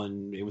Crunchyroll,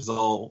 and it was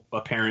all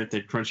apparent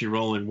that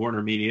Crunchyroll and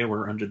Warner Media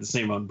were under the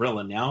same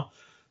umbrella now,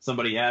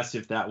 somebody asked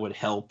if that would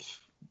help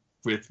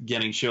with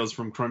getting shows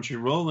from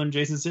Crunchyroll, and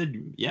Jason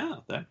said, yeah,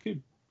 that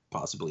could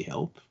possibly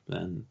help.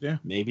 And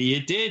maybe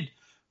it did,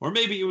 or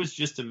maybe it was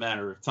just a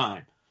matter of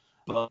time.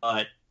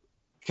 But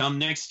come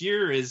next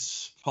year,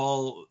 as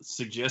Paul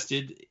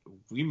suggested,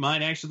 we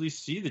might actually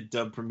see the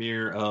dub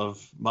premiere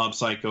of Mob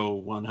Psycho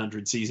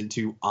 100 Season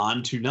 2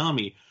 on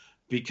Toonami.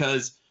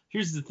 Because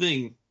here's the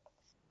thing,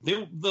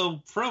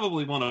 they'll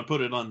probably want to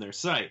put it on their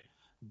site,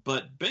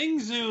 but Bang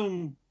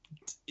Zoom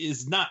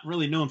is not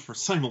really known for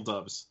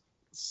simuldubs.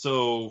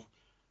 So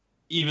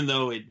even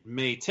though it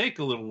may take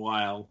a little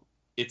while,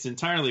 it's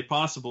entirely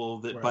possible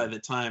that by the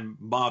time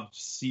Mob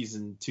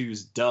Season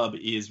 2's dub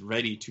is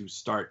ready to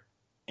start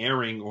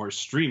airing or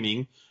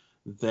streaming,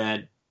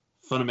 that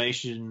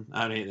Funimation,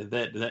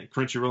 that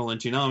Crunchyroll and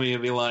Toonami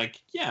will be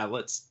like, yeah,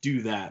 let's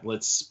do that.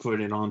 Let's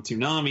put it on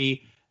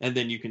Toonami, and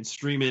then you can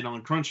stream it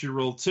on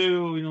Crunchyroll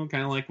too. You know,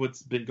 kind of like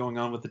what's been going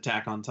on with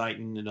Attack on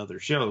Titan and other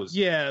shows.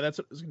 Yeah, that's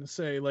what I was gonna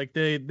say. Like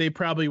they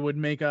probably would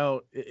make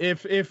out,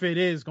 if it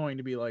is going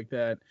to be like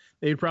that,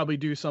 they'd probably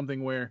do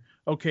something where,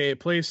 okay, it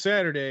plays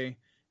Saturday,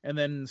 and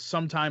then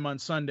sometime on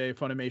Sunday,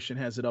 Funimation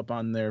has it up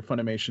on their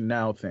Funimation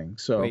Now thing.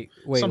 So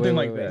something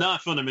like that.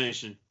 Not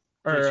Funimation.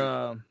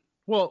 Or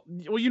well,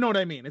 you know what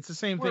I mean. It's the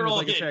same thing with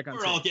like Attack on Titan.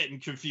 We're all getting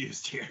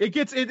confused here.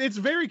 It's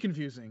very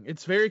confusing.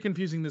 It's very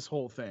confusing, this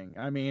whole thing.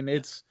 I mean,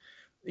 it's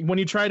when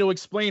you try to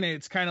explain it,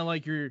 it's kind of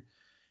like you're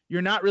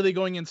not really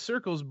going in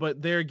circles.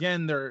 But there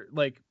again, they're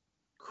like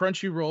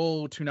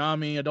Crunchyroll,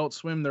 Toonami, Adult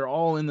Swim. They're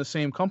all in the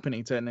same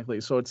company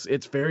technically, so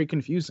it's very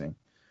confusing.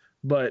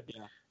 But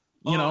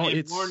you know,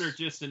 Warner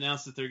just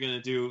announced that they're going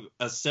to do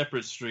a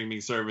separate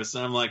streaming service,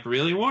 and I'm like,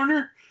 really,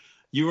 Warner?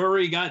 You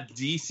already got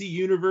DC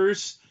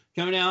Universe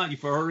coming out.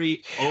 You've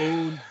already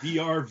owned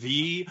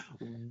VRV.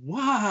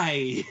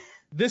 Why?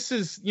 This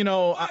is, you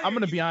know, I'm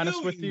going to be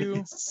honest with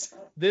you.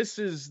 This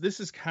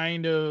is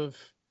kind of.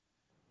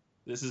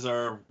 This is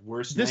our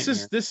worst. This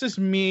is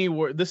me.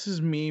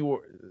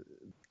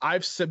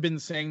 I've been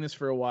saying this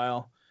for a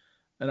while,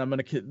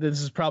 and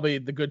this is probably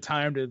the good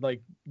time to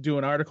like do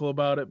an article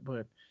about it,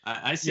 but.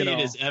 I see it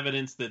as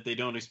evidence that they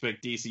don't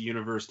expect DC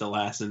Universe to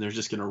last, and they're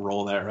just going to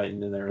roll that right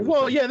into there.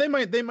 Well, yeah, they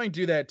might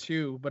do that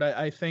too, but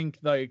I think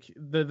like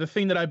the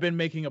thing that I've been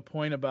making a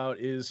point about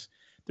is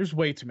there's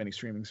way too many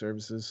streaming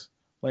services.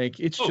 Like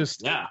it's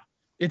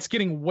it's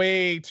getting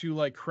way too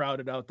like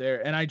crowded out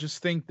there, and I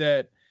just think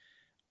that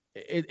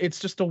it's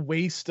just a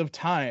waste of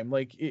time.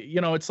 Like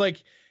it's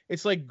like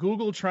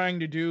Google trying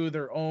to do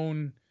their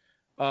own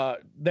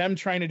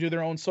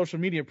social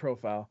media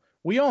profile.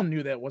 We all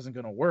knew that wasn't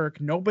going to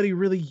work. Nobody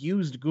really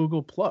used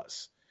Google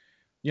Plus.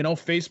 You know,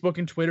 Facebook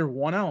and Twitter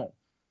won out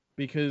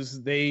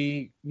because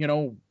they,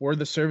 were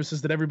the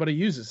services that everybody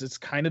uses. It's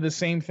kind of the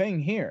same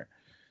thing here,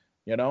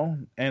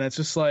 and it's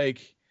just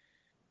like,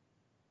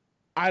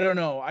 I don't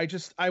know. I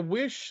kind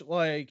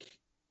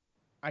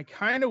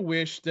of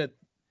wish that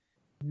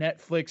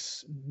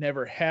Netflix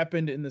never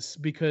happened in this,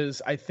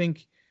 because I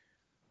think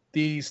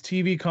these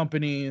TV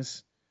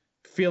companies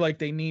feel like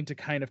they need to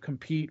kind of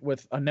compete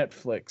with a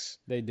Netflix.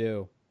 They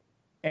do.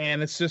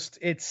 And it's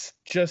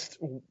just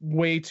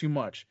way too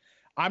much.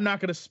 I'm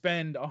not going to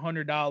spend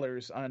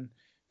 $100 on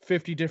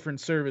 50 different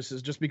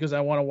services just because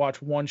I want to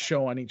watch one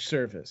show on each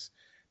service.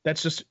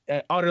 That's just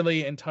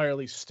utterly,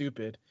 entirely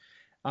stupid.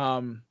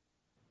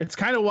 It's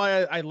kind of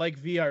why I like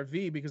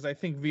VRV, because I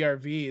think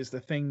VRV is the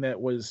thing that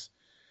was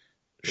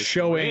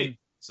showing. Great.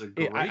 It's a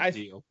great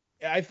deal.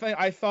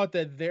 I thought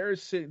that their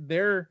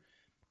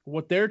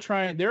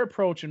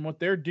approach and what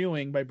they're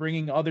doing by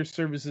bringing other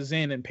services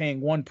in and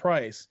paying one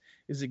price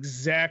is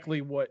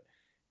exactly what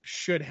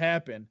should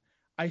happen.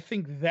 I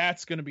think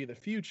that's going to be the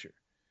future.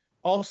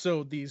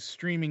 Also, these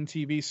streaming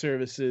TV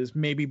services,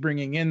 maybe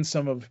bringing in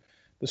some of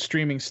the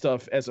streaming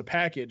stuff as a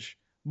package,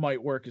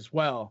 might work as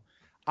well.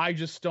 I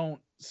don't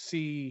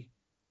see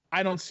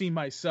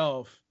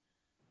myself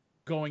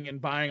going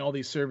and buying all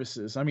these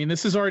services. I mean,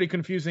 this is already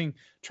confusing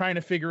trying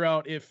to figure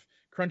out if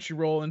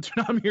Crunchyroll and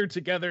Toonami are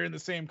together in the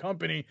same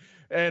company,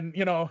 and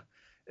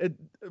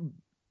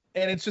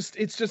it's just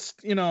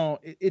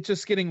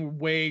getting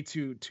way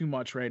too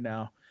much right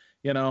now.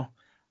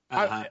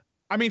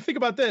 I mean, think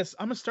about this.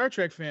 I'm a Star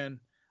Trek fan.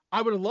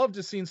 I would have loved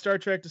to seen Star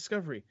Trek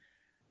Discovery.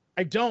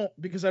 I don't,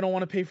 because I don't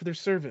want to pay for their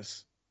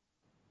service.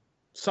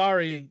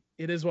 Sorry,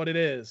 it is what it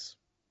is.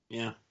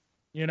 Yeah.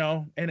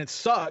 And it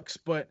sucks,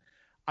 but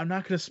I'm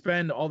not going to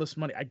spend all this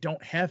money. I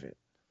don't have it.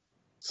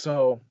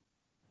 So,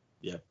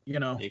 yeah,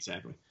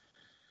 exactly.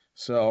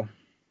 So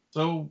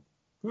who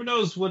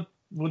knows what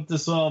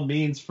this all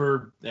means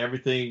for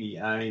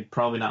everything? I mean,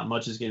 probably not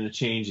much is going to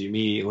change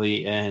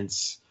immediately, and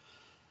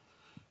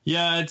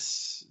yeah,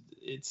 it's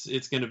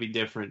going to be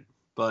different,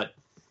 but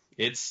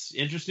it's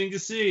interesting to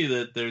see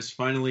that there's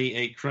finally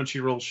a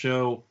Crunchyroll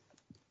show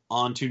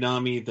on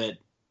Toonami that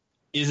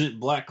isn't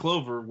Black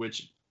Clover,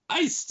 which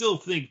I still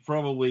think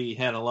probably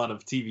had a lot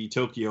of TV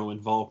Tokyo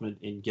involvement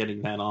in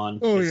getting that on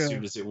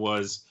soon as it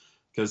was,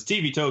 because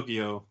TV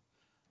Tokyo,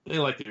 they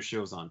like their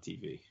shows on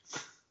TV.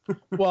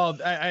 Well,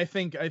 I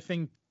think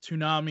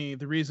Toonami,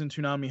 the reason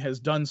Toonami has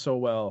done so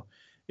well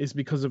is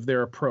because of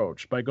their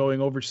approach by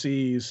going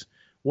overseas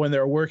when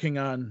they're working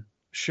on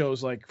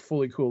shows like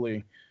Fully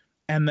Cooley,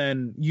 and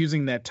then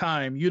utilizing that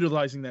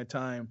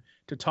time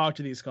to talk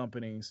to these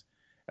companies,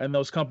 and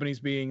those companies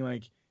being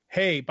like,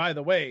 hey, by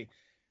the way,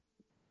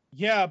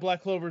 yeah,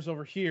 Black Clover's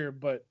over here,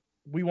 but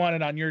we want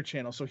it on your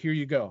channel, so here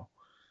you go.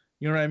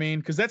 You know what I mean?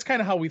 Because that's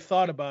kind of how we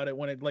thought about it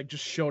when it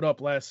just showed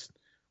up last,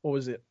 what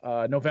was it,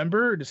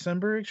 November or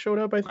December it showed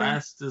up, I think?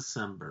 Last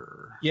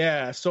December.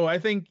 Yeah, so I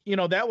think,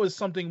 that was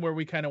something where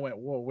we kind of went,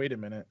 whoa, wait a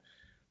minute.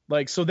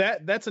 So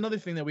that's another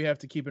thing that we have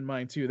to keep in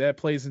mind, too. That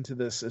plays into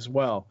this as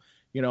well.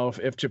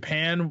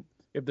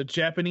 If the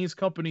Japanese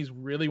companies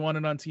really want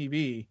it on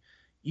TV,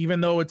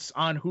 even though it's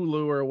on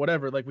Hulu or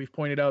whatever, like we've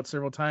pointed out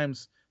several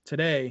times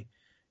today,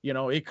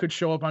 it could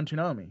show up on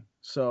Toonami.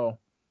 So,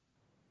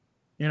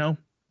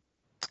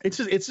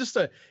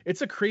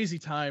 it's a crazy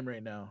time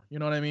right now. You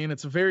know what I mean?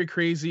 It's very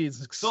crazy.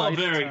 It's exciting.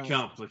 It's all very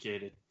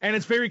complicated. And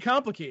it's very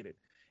complicated.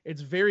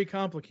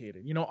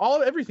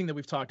 Everything that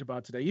we've talked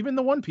about today, even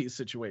the One Piece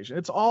situation,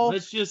 it's all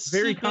Let's just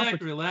very sit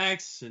back,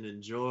 relax, and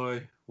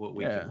enjoy what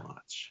we can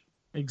watch.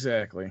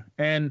 Exactly.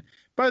 And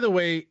by the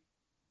way,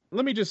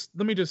 let me just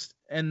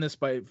end this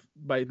by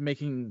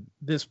making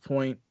this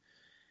point.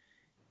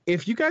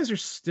 If you guys are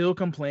still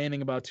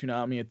complaining about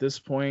Toonami at this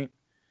point,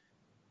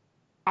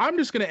 I'm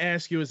just going to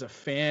ask you as a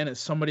fan,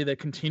 as somebody that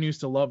continues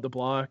to love the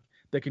block,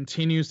 that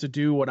continues to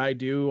do what I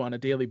do on a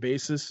daily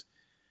basis,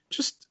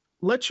 just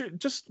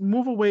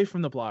move away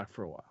from the block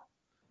for a while.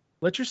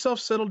 Let yourself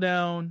settle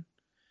down.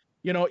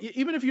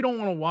 Even if you don't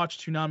want to watch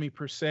Toonami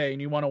per se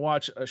and you want to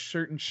watch a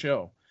certain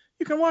show,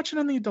 you can watch it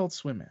on the Adult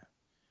Swim app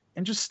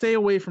and just stay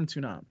away from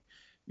Toonami.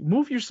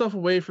 Move yourself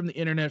away from the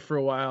internet for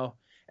a while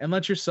and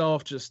let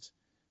yourself just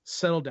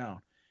settle down.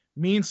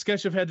 Me and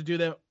Sketch have had to do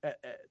that,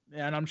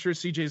 and I'm sure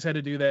CJ's had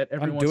to do that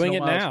every once in a while. I'm doing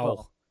it now.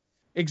 Well.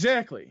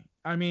 Exactly.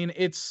 I mean,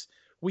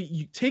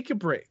 you take a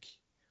break,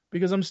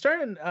 because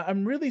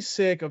I'm really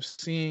sick of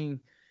seeing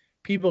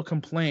people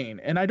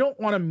complain, and I don't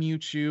want to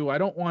mute you. I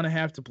don't want to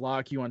have to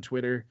block you on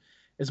Twitter.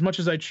 As much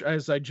as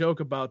I joke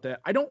about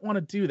that, I don't want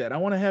to do that. I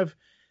want to have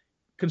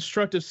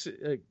constructive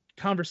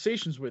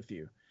conversations with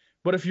you.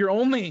 But if your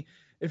only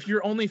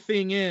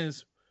thing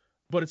is,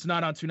 but it's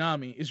not on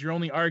Toonami, is your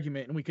only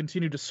argument, and we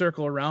continue to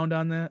circle around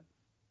on that,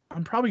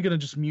 I'm probably going to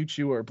just mute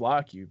you or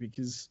block you,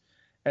 because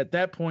at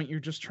that point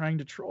you're just trying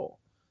to troll.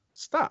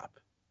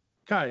 Stop.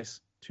 Guys,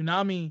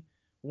 Toonami,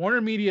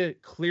 Warner Media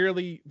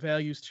clearly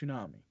values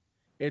Toonami.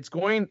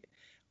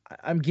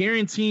 I'm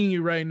guaranteeing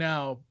you right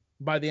now,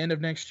 by the end of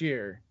next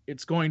year,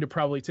 it's going to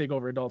probably take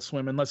over Adult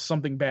Swim unless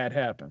something bad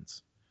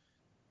happens.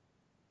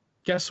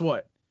 Guess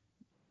what?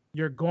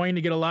 You're going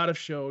to get a lot of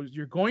shows.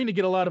 You're going to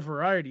get a lot of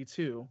variety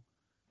too.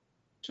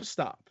 Just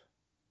stop.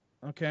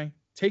 Okay?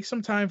 Take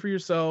some time for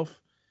yourself,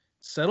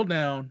 settle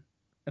down,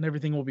 and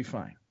everything will be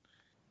fine.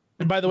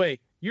 And by the way,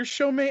 your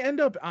show may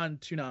end up on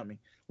Toonami.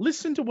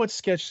 Listen to what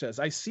Sketch says.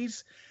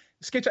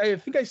 Sketch, I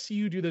think I see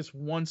you do this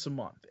once a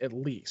month at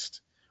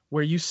least,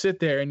 where you sit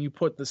there and you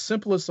put the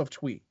simplest of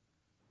tweet.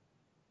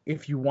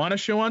 If you want a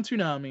show on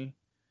Toonami,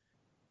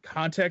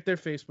 contact their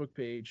Facebook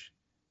page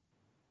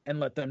and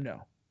let them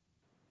know.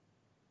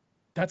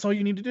 That's all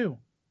you need to do.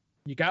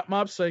 You got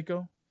Mob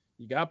Psycho,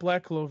 you got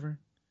Black Clover,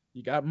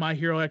 You got My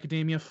Hero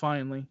Academia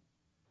finally.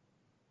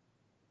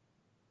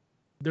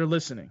 They're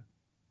listening.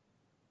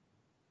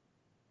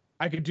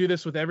 I could do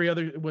this with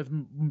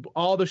with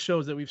all the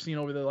shows that we've seen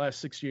over the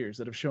last 6 years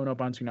that have shown up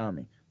on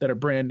Toonami that are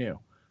brand new.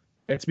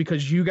 It's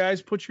because you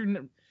guys harassed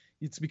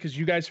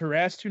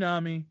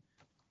Toonami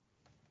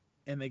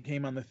and they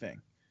came on the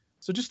thing.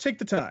 So just take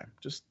the time.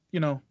 Just,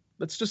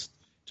 let's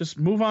just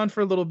move on for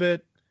a little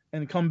bit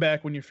and come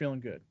back when you're feeling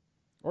good.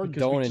 Or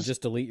don't and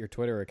just delete your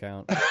Twitter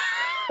account.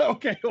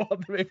 Okay, well,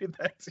 maybe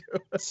that too.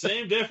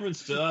 Same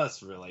difference to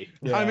us, really.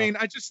 Yeah.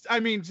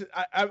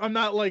 I'm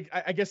not like,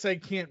 I guess I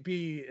can't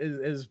be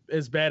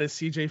as bad as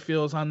CJ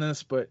feels on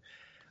this, but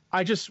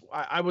I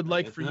would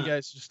like for you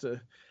guys just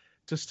to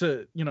just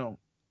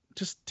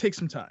take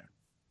some time.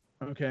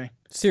 Okay.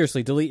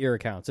 Seriously, delete your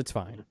accounts. It's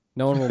fine.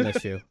 No one will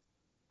miss you.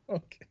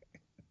 Okay.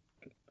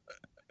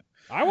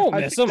 I won't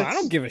miss them. I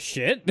don't give a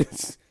shit.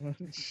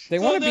 They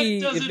want to be.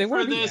 If they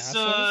want to be this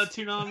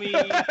Toonami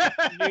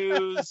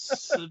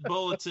news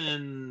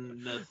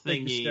bulletin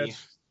thingy.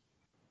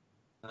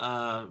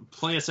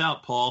 Play us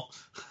out, Paul.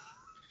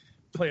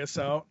 Play us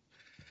out.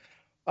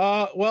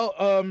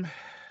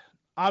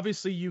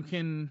 Obviously you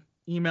can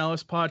email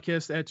us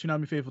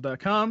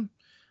podcast@toonamifaithful.com.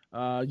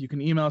 You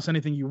can email us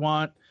anything you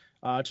want.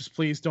 Just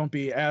please don't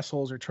be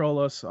assholes or troll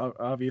us.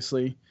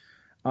 Obviously,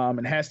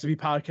 it has to be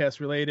podcast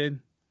related.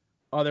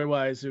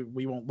 Otherwise,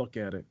 we won't look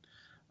at it.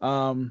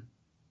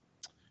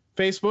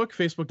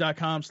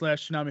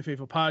 Facebook.com/Toonami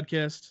Faithful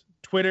Podcast.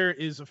 Twitter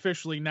is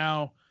officially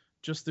now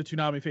just the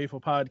Toonami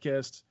Faithful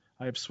Podcast.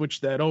 I have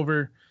switched that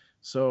over.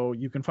 So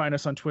you can find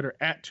us on Twitter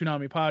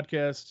 @Toonami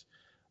Podcast.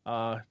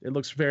 It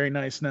looks very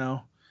nice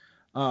now.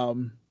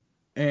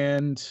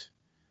 And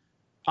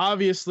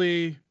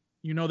obviously,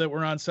 you know that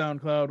we're on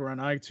SoundCloud, we're on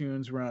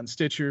iTunes, we're on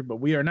Stitcher, but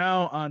we are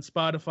now on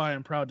Spotify.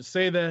 I'm proud to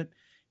say that.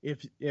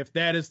 If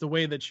that is the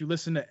way that you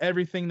listen to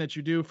everything that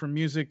you do, from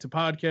music to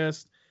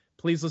podcast,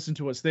 please listen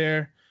to us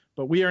there.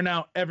 But we are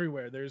now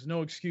everywhere. There's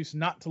no excuse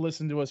not to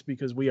listen to us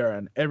because we are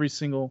on every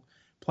single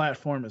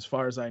platform as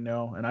far as I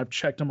know, and I've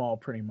checked them all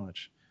pretty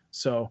much.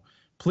 So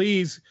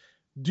please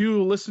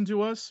do listen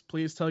to us.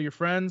 Please tell your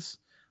friends.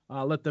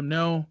 Let them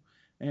know.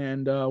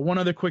 And one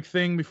other quick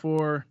thing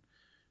before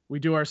we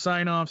do our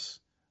sign-offs.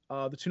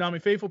 The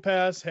Toonami Faithful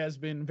Pass has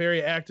been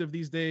very active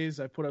these days.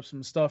 I put up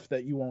some stuff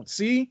that you won't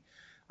see.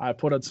 I've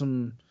put up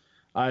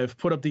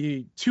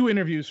the 2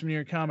 interviews from New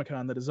York Comic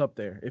Con that is up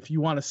there. If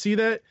you want to see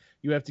that,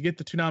 you have to get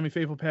the Toonami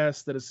Faithful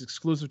Pass that is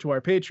exclusive to our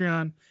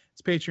Patreon.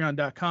 It's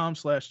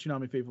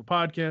patreon.com/Toonami Faithful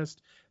Podcast.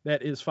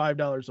 That is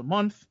 $5 a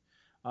month.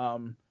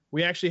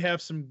 We actually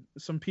have some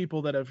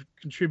people that have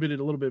contributed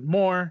a little bit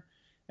more,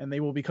 and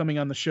they will be coming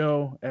on the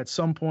show at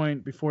some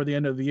point before the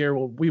end of the year.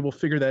 We will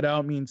figure that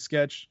out. Me and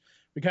Sketch,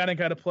 we kind of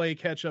got to play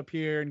catch up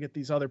here and get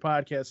these other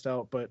podcasts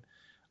out, but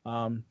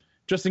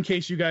just in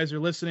case you guys are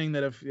listening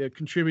that have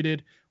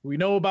contributed, we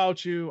know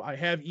about you. I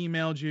have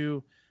emailed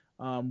you.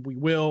 We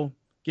will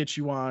get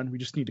you on. We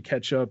just need to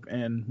catch up,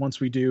 and once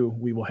we do,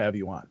 we will have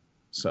you on.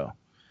 So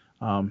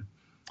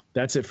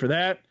that's it for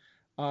that.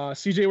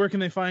 CJ, where can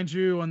they find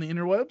you on the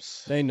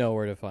interwebs? They know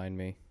where to find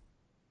me.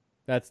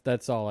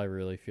 That's all I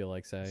really feel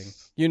like saying.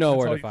 You know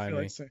where to find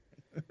me.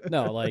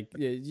 No, like,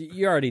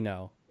 you already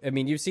know. I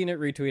mean, you've seen it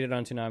retweeted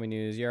on Toonami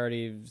News. You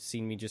already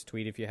seen me just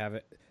tweet if you have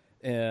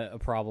a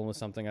problem with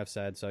something I've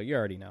said, so you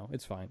already know.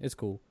 It's fine. It's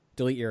cool.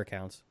 Delete your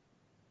accounts.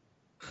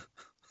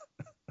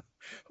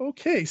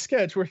 Okay,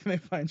 Sketch, where can they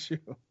find you?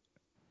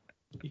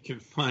 You can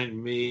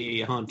find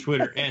me on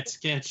Twitter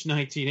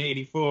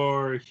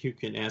 @Sketch1984. You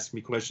can ask me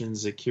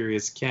questions at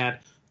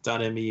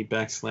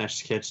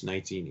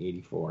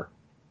curiouscat.me/Sketch1984.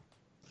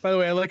 By the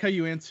way, I like how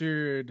you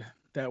answered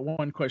that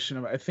one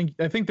question. I think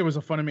there was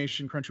a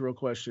Funimation Crunchyroll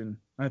question.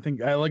 I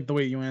like the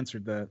way you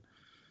answered that.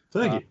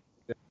 Thank you.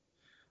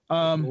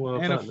 Well,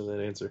 to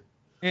that answer.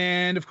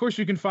 And of course,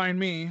 you can find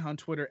me on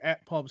Twitter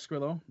 @Paul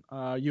Bascrillo.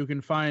 You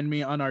can find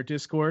me on our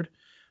Discord,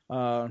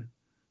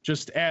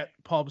 just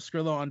 @Paul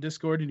Bascrillo on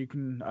Discord,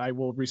 and I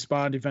will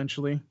respond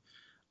eventually.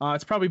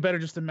 It's probably better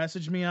just to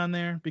message me on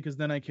there, because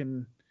then I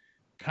can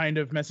kind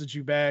of message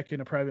you back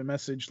in a private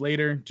message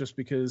later, just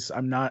because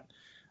I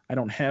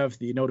don't have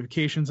the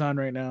notifications on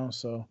right now.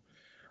 So,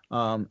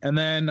 and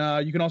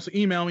then you can also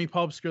email me,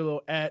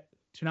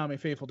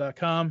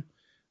 paulbascrillo@toonamifaithful.com.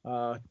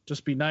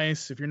 Just be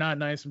nice. If you're not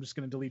nice, I'm just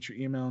going to delete your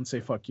email and say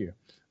fuck you.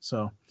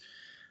 So,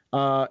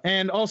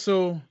 and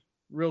also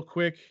real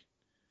quick,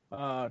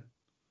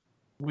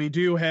 we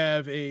do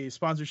have a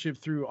sponsorship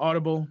through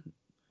Audible.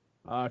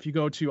 If you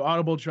go to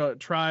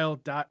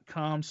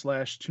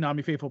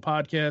audibletrial.com/Toonami Faithful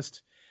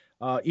Podcast,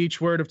 each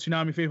word of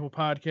Toonami Faithful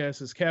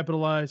Podcast is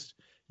capitalized.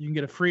 You can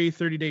get a free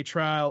 30-day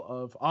trial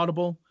of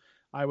Audible.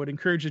 I would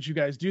encourage that you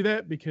guys do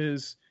that,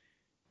 because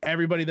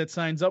everybody that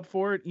signs up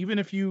for it, even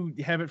if you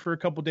have it for a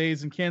couple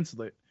days and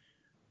cancel it,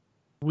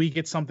 we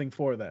get something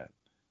for that.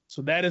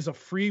 So that is a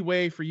free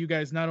way for you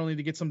guys not only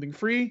to get something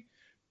free,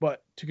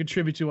 but to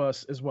contribute to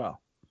us as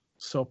well.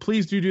 So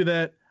please do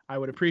that. I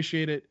would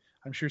appreciate it.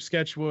 I'm sure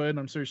Sketch would.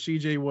 I'm sure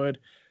CJ would.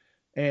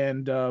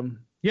 And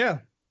yeah.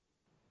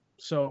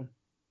 So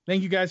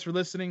thank you guys for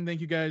listening.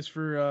 Thank you guys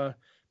for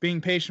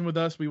being patient with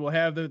us. We will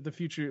have the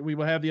future. We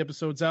will have the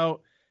episodes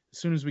out as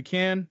soon as we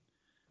can.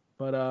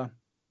 But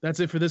that's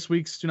it for this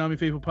week's Toonami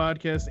Faithful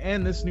podcast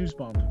and this news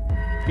bump.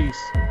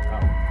 Peace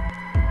out.